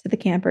from the rest of the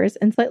campers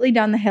and slightly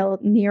down the hill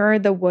nearer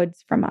the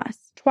woods from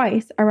us.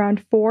 Twice,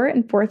 around 4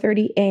 and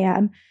 4:30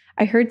 a.m.,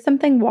 I heard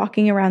something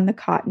walking around the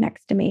cot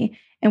next to me,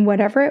 and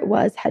whatever it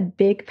was had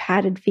big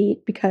padded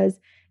feet because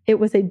it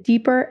was a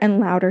deeper and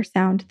louder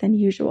sound than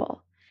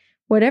usual.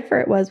 Whatever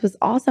it was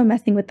also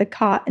messing with the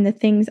cot and the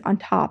things on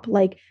top,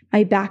 like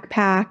my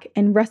backpack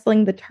and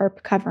rustling the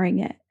tarp covering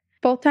it.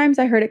 Both times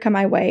I heard it come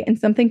my way and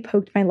something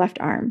poked my left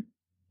arm.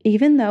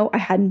 Even though I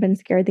hadn't been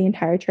scared the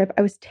entire trip,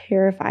 I was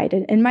terrified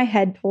and in my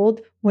head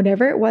told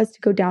whatever it was to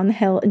go down the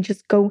hill and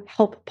just go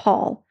help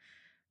Paul.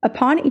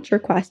 Upon each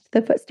request,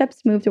 the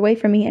footsteps moved away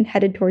from me and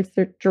headed towards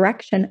the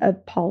direction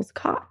of Paul's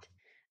cot.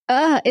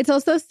 It's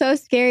also so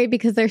scary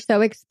because they're so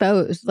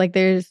exposed. Like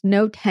there's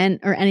no tent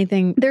or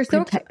anything. They're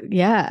so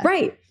yeah.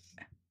 Right.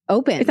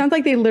 Open. It sounds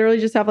like they literally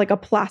just have like a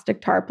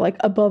plastic tarp like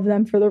above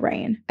them for the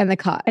rain. And the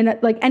cot. And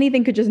like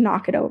anything could just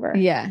knock it over.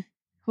 Yeah.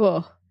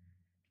 Whoa.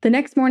 The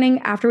next morning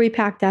after we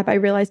packed up, I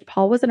realized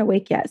Paul wasn't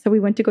awake yet, so we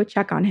went to go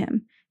check on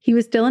him. He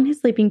was still in his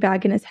sleeping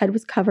bag and his head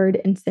was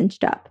covered and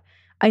cinched up.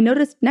 I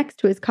noticed next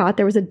to his cot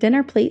there was a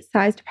dinner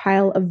plate-sized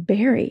pile of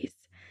berries.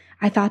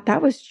 I thought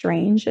that was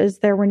strange, as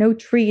there were no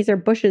trees or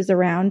bushes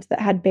around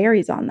that had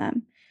berries on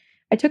them.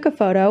 I took a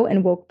photo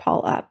and woke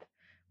Paul up.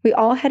 We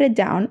all headed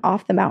down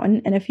off the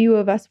mountain, and a few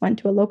of us went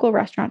to a local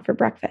restaurant for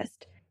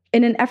breakfast.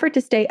 In an effort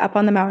to stay up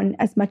on the mountain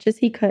as much as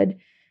he could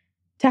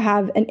to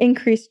have an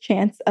increased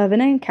chance of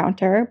an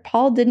encounter,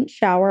 Paul didn't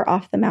shower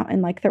off the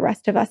mountain like the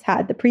rest of us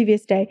had the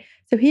previous day,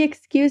 so he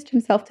excused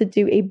himself to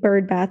do a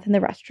bird bath in the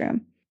restroom.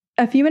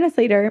 A few minutes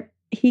later,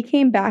 he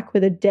came back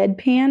with a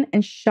deadpan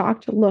and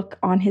shocked look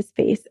on his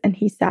face, and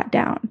he sat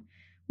down.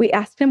 We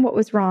asked him what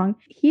was wrong.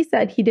 He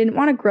said he didn't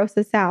want to gross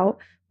us out,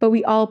 but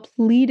we all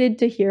pleaded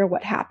to hear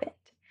what happened.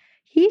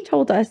 He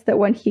told us that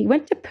when he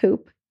went to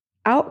poop,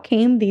 out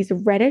came these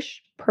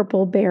reddish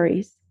purple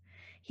berries.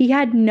 He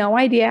had no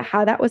idea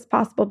how that was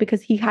possible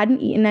because he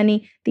hadn't eaten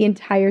any the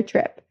entire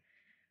trip.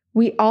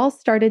 We all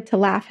started to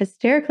laugh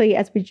hysterically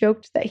as we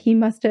joked that he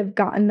must have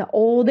gotten the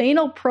old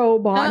anal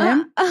probe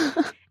on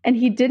him. And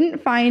he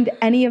didn't find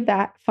any of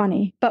that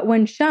funny. But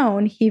when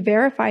shown, he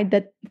verified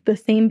that the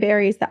same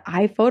berries that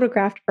I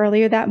photographed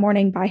earlier that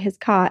morning by his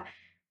cot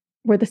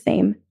were the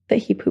same that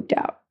he pooped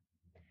out.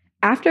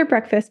 After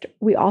breakfast,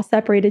 we all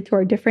separated to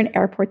our different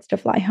airports to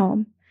fly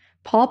home.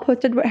 Paul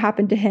posted what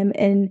happened to him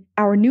in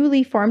our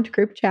newly formed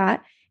group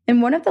chat,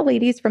 and one of the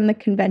ladies from the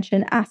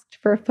convention asked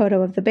for a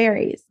photo of the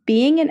berries.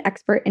 Being an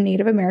expert in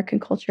Native American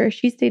culture,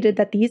 she stated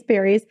that these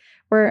berries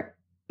were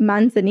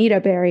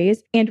manzanita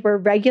berries and were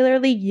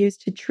regularly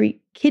used to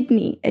treat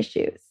kidney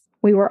issues.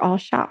 We were all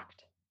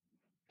shocked.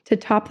 To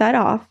top that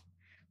off,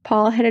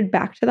 Paul headed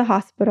back to the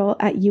hospital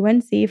at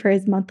UNC for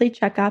his monthly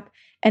checkup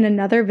and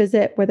another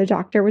visit where the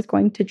doctor was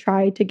going to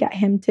try to get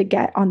him to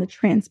get on the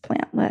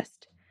transplant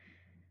list.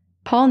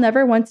 Paul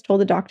never once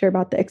told the doctor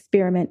about the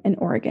experiment in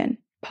Oregon.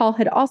 Paul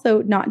had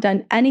also not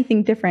done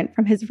anything different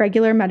from his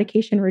regular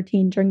medication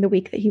routine during the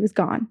week that he was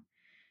gone.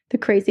 The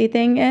crazy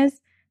thing is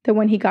that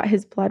when he got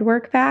his blood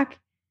work back,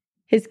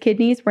 his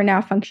kidneys were now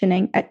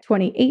functioning at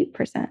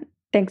 28%.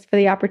 Thanks for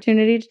the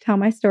opportunity to tell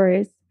my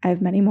stories. I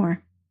have many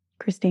more.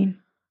 Christine.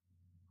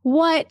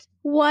 What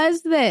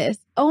was this?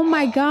 Oh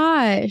my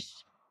gosh.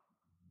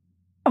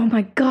 Oh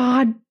my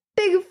God.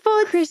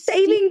 Bigfoot Christine.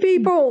 saving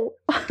people.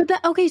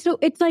 Okay, so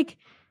it's like,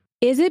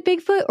 is it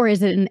Bigfoot or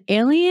is it an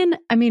alien?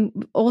 I mean,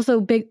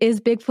 also, is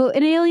Bigfoot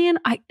an alien?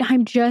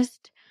 I'm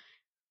just,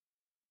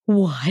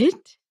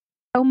 what?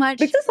 So much.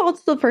 This is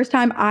also the first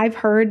time I've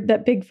heard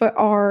that Bigfoot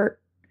are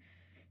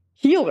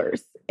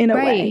healers in a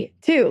way,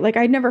 too. Like,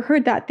 I'd never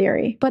heard that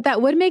theory. But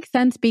that would make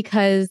sense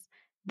because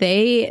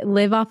they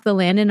live off the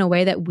land in a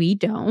way that we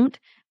don't.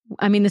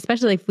 I mean,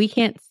 especially if we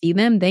can't see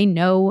them, they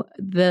know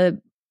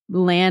the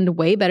land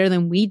way better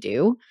than we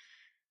do.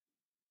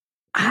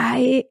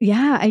 I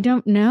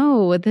don't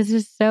know.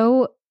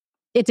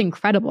 It's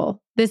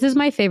incredible. This is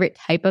my favorite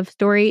type of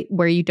story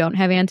where you don't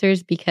have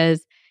answers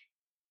because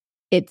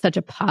it's such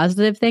a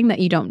positive thing that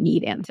you don't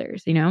need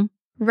answers, you know?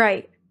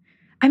 Right.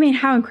 I mean,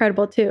 how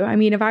incredible too. I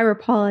mean, if I were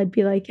Paul, I'd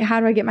be like, how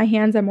do I get my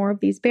hands on more of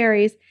these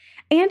berries?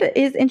 And it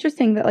is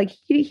interesting that like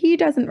he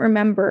doesn't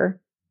remember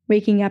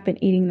waking up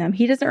and eating them.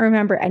 He doesn't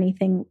remember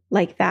anything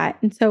like that.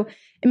 And so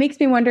it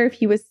makes me wonder if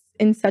he was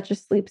in such a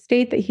sleep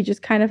state that he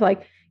just kind of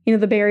like, you know,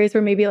 the berries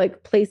were maybe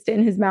like placed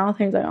in his mouth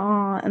and he's like,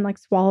 oh, and like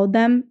swallowed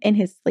them in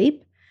his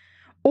sleep.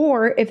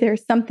 Or if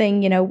there's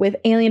something, you know, with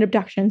alien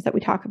abductions that we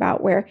talk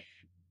about where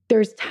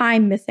there's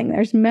time missing,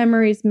 there's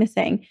memories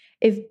missing.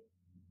 If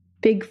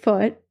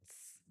Bigfoots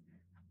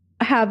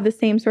have the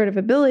same sort of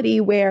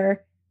ability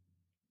where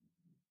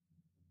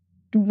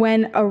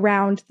when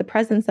around the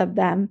presence of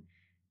them,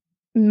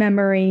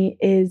 memory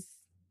is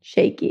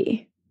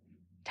shaky,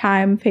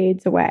 time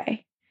fades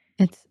away.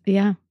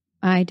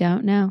 I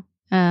don't know.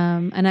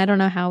 And I don't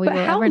know how we will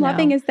ever know. But how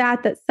loving is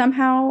that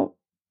somehow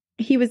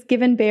he was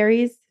given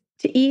berries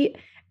to eat,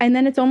 and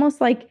then it's almost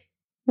like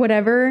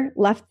whatever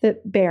left the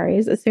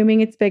berries,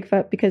 assuming it's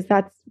Bigfoot, because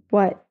that's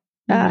what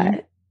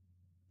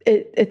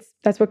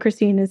that's what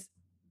Christine is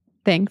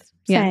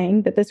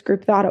saying that this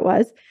group thought it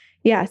was.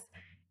 Yes.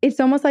 It's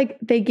almost like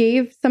they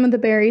gave some of the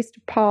berries to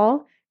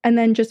Paul and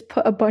then just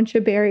put a bunch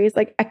of berries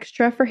like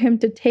extra for him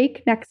to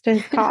take next to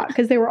his cot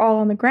because they were all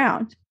on the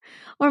ground.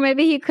 Or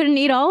maybe he couldn't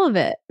eat all of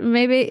it.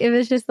 Maybe it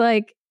was just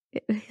like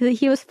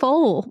he was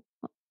full.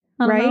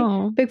 I don't right?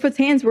 know. Bigfoot's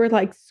hands were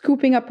like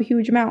scooping up a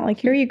huge amount. Like,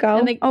 here you go.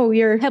 And they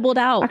you're pebbled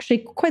out. actually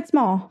quite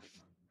small.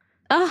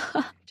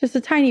 Ah. Just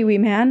a tiny wee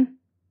man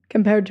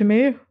compared to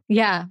me.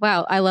 Yeah.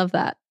 Wow. I love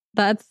that.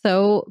 That's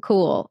so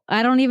cool.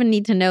 I don't even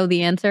need to know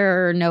the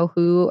answer or know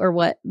who or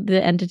what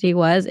the entity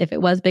was. If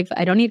it was Bigfoot,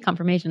 I don't need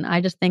confirmation.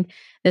 I just think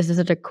this is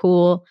such a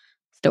cool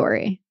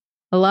story.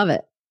 I love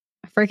it.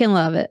 I freaking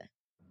love it.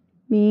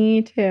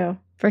 Me too.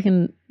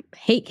 Freaking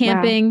hate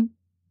camping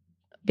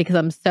because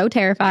I'm so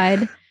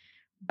terrified.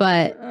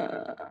 But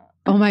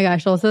oh my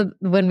gosh, also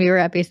when we were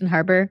at Basin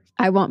Harbor,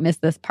 I won't miss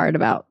this part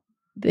about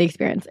the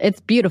experience.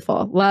 It's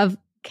beautiful. Love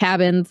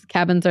cabins.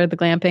 Cabins are the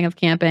glamping of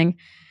camping.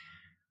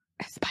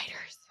 Spiders.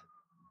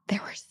 There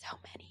were so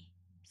many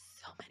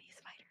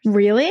spiders.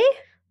 Really?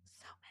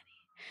 So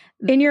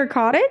many. In your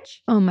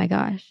cottage? Oh my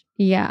gosh.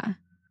 Yeah.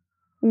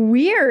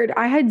 Weird.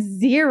 I had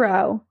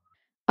 0.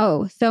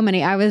 Oh, so many.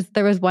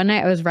 There was one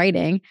night I was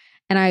writing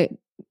and I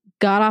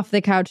got off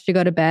the couch to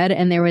go to bed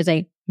and there was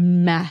a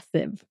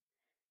massive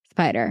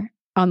spider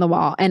on the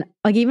wall. And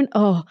like even,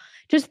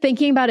 just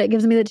thinking about it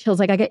gives me the chills.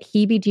 Like I get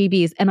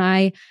heebie-jeebies and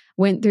I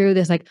went through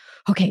this like,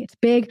 okay, it's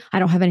big. I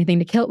don't have anything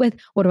to kill it with.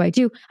 What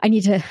do? I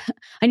need to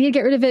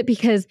get rid of it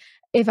because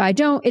if I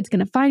don't, it's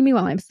going to find me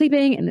while I'm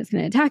sleeping and it's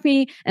going to attack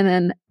me.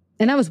 And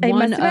that was one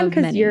of many.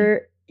 Because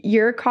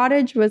your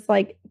cottage was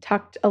like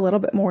tucked a little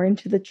bit more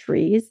into the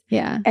trees.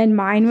 Yeah. And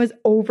mine was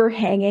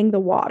overhanging the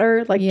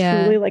water, like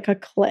truly like a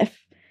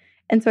cliff.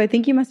 And so I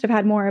think you must have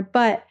had more.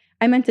 But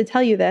I meant to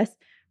tell you this.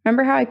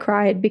 Remember how I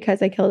cried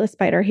because I killed a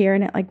spider here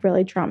and it like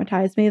really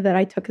traumatized me that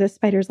I took this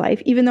spider's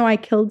life, even though I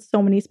killed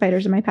so many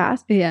spiders in my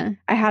past. Yeah.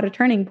 I had a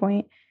turning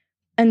point.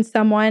 And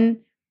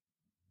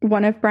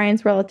one of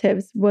Brian's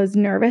relatives was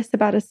nervous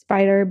about a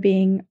spider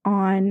being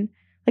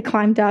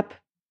climbed up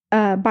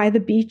by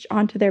the beach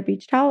onto their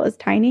beach towel. It was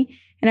tiny.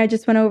 And I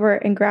just went over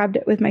and grabbed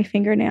it with my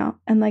fingernail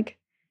and like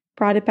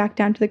brought it back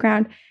down to the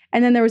ground.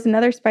 And then there was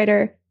another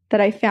spider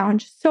that I found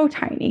just so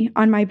tiny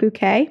on my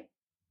bouquet.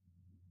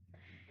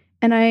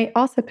 And I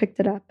also picked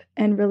it up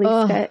and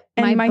released it.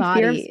 And my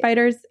fear of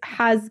spiders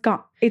has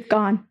gone. It's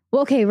gone.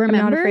 Well, okay,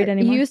 remember, I'm not afraid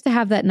anymore. You used to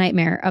have that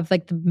nightmare of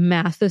like the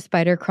massive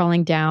spider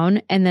crawling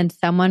down. And then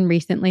someone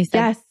recently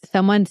said,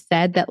 someone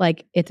said that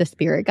like it's a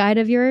spirit guide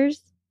of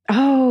yours.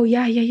 Oh,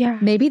 yeah.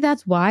 Maybe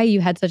that's why you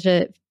had such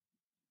a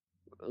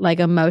like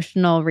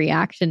emotional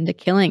reaction to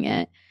killing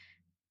it,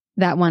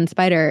 that one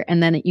spider.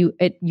 And then you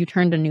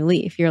turned a new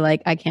leaf. You're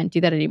like, I can't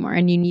do that anymore.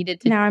 And you needed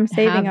to now I'm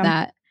saving them.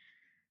 That.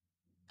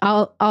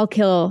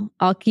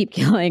 I'll keep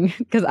killing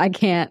because I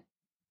can't.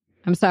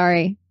 I'm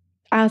sorry.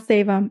 I'll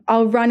save them.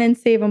 I'll run and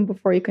save them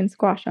before you can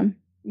squash them.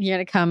 You're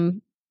going to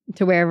come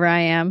to wherever I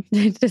am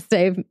to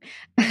save.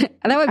 That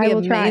would be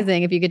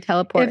amazing if you could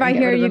teleport. If I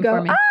hear you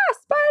go,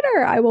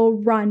 spider, I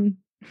will run.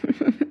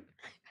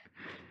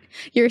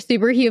 You're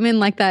superhuman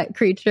like that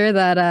creature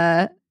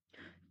that,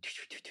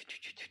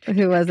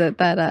 who was it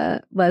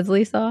that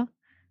Leslie saw?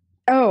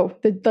 Oh,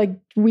 the like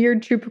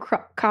weird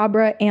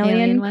chupacabra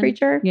alien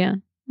creature? Yeah.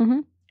 Mm-hmm.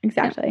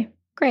 Exactly. Yeah.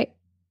 Great.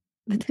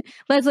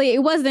 Leslie,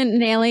 it wasn't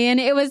an alien.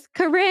 It was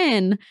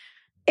Corinne.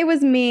 It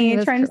was me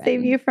trying to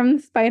save you from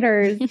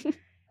spiders.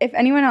 If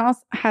anyone else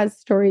has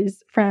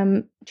stories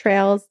from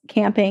trails,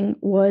 camping,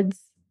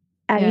 woods,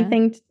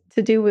 anything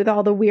to do with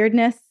all the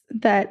weirdness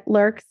that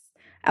lurks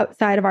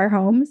outside of our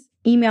homes,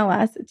 email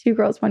us at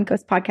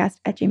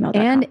twogirlsonecoastpodcast@gmail.com.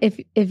 And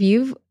if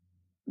you've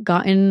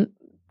gotten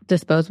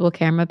disposable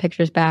camera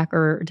pictures back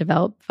or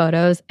developed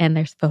photos and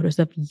there's photos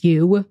of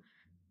you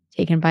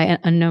taken by an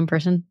unknown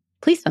person,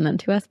 please send them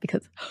to us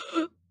because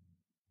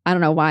I don't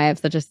know why I have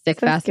such a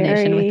sick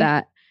fascination with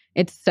that.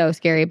 It's so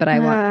scary, but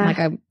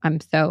I'm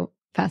so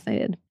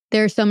fascinated.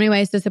 There are so many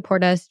ways to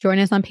support us. Join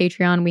us on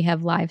Patreon. We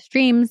have live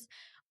streams.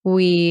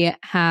 We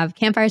have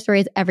campfire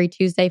stories every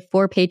Tuesday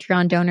for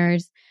Patreon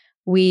donors.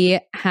 We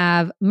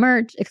have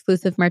merch,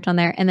 exclusive merch on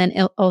there. And then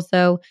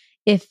also,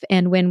 if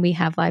and when we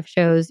have live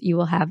shows, you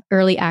will have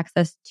early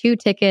access to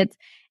tickets.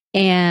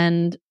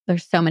 And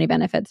there's so many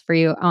benefits for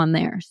you on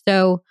there.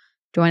 So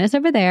join us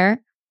over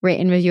there. Rate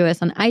and review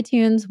us on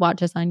iTunes.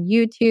 Watch us on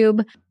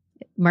YouTube.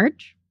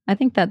 Merch. I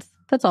think that's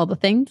all the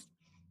things.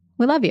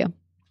 We love you.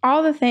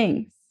 All the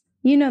things.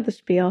 You know the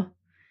spiel.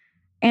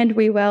 And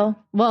we will.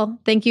 Well,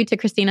 thank you to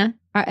Christina,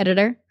 our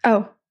editor.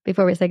 Oh.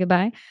 Before we say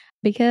goodbye,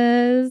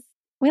 because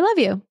we love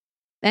you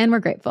and we're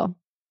grateful.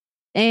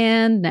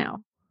 And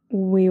now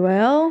we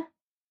will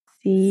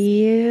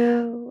see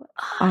you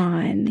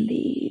on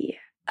the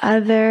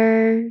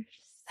other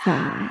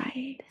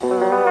side.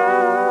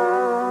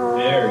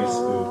 Very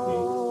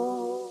spooky.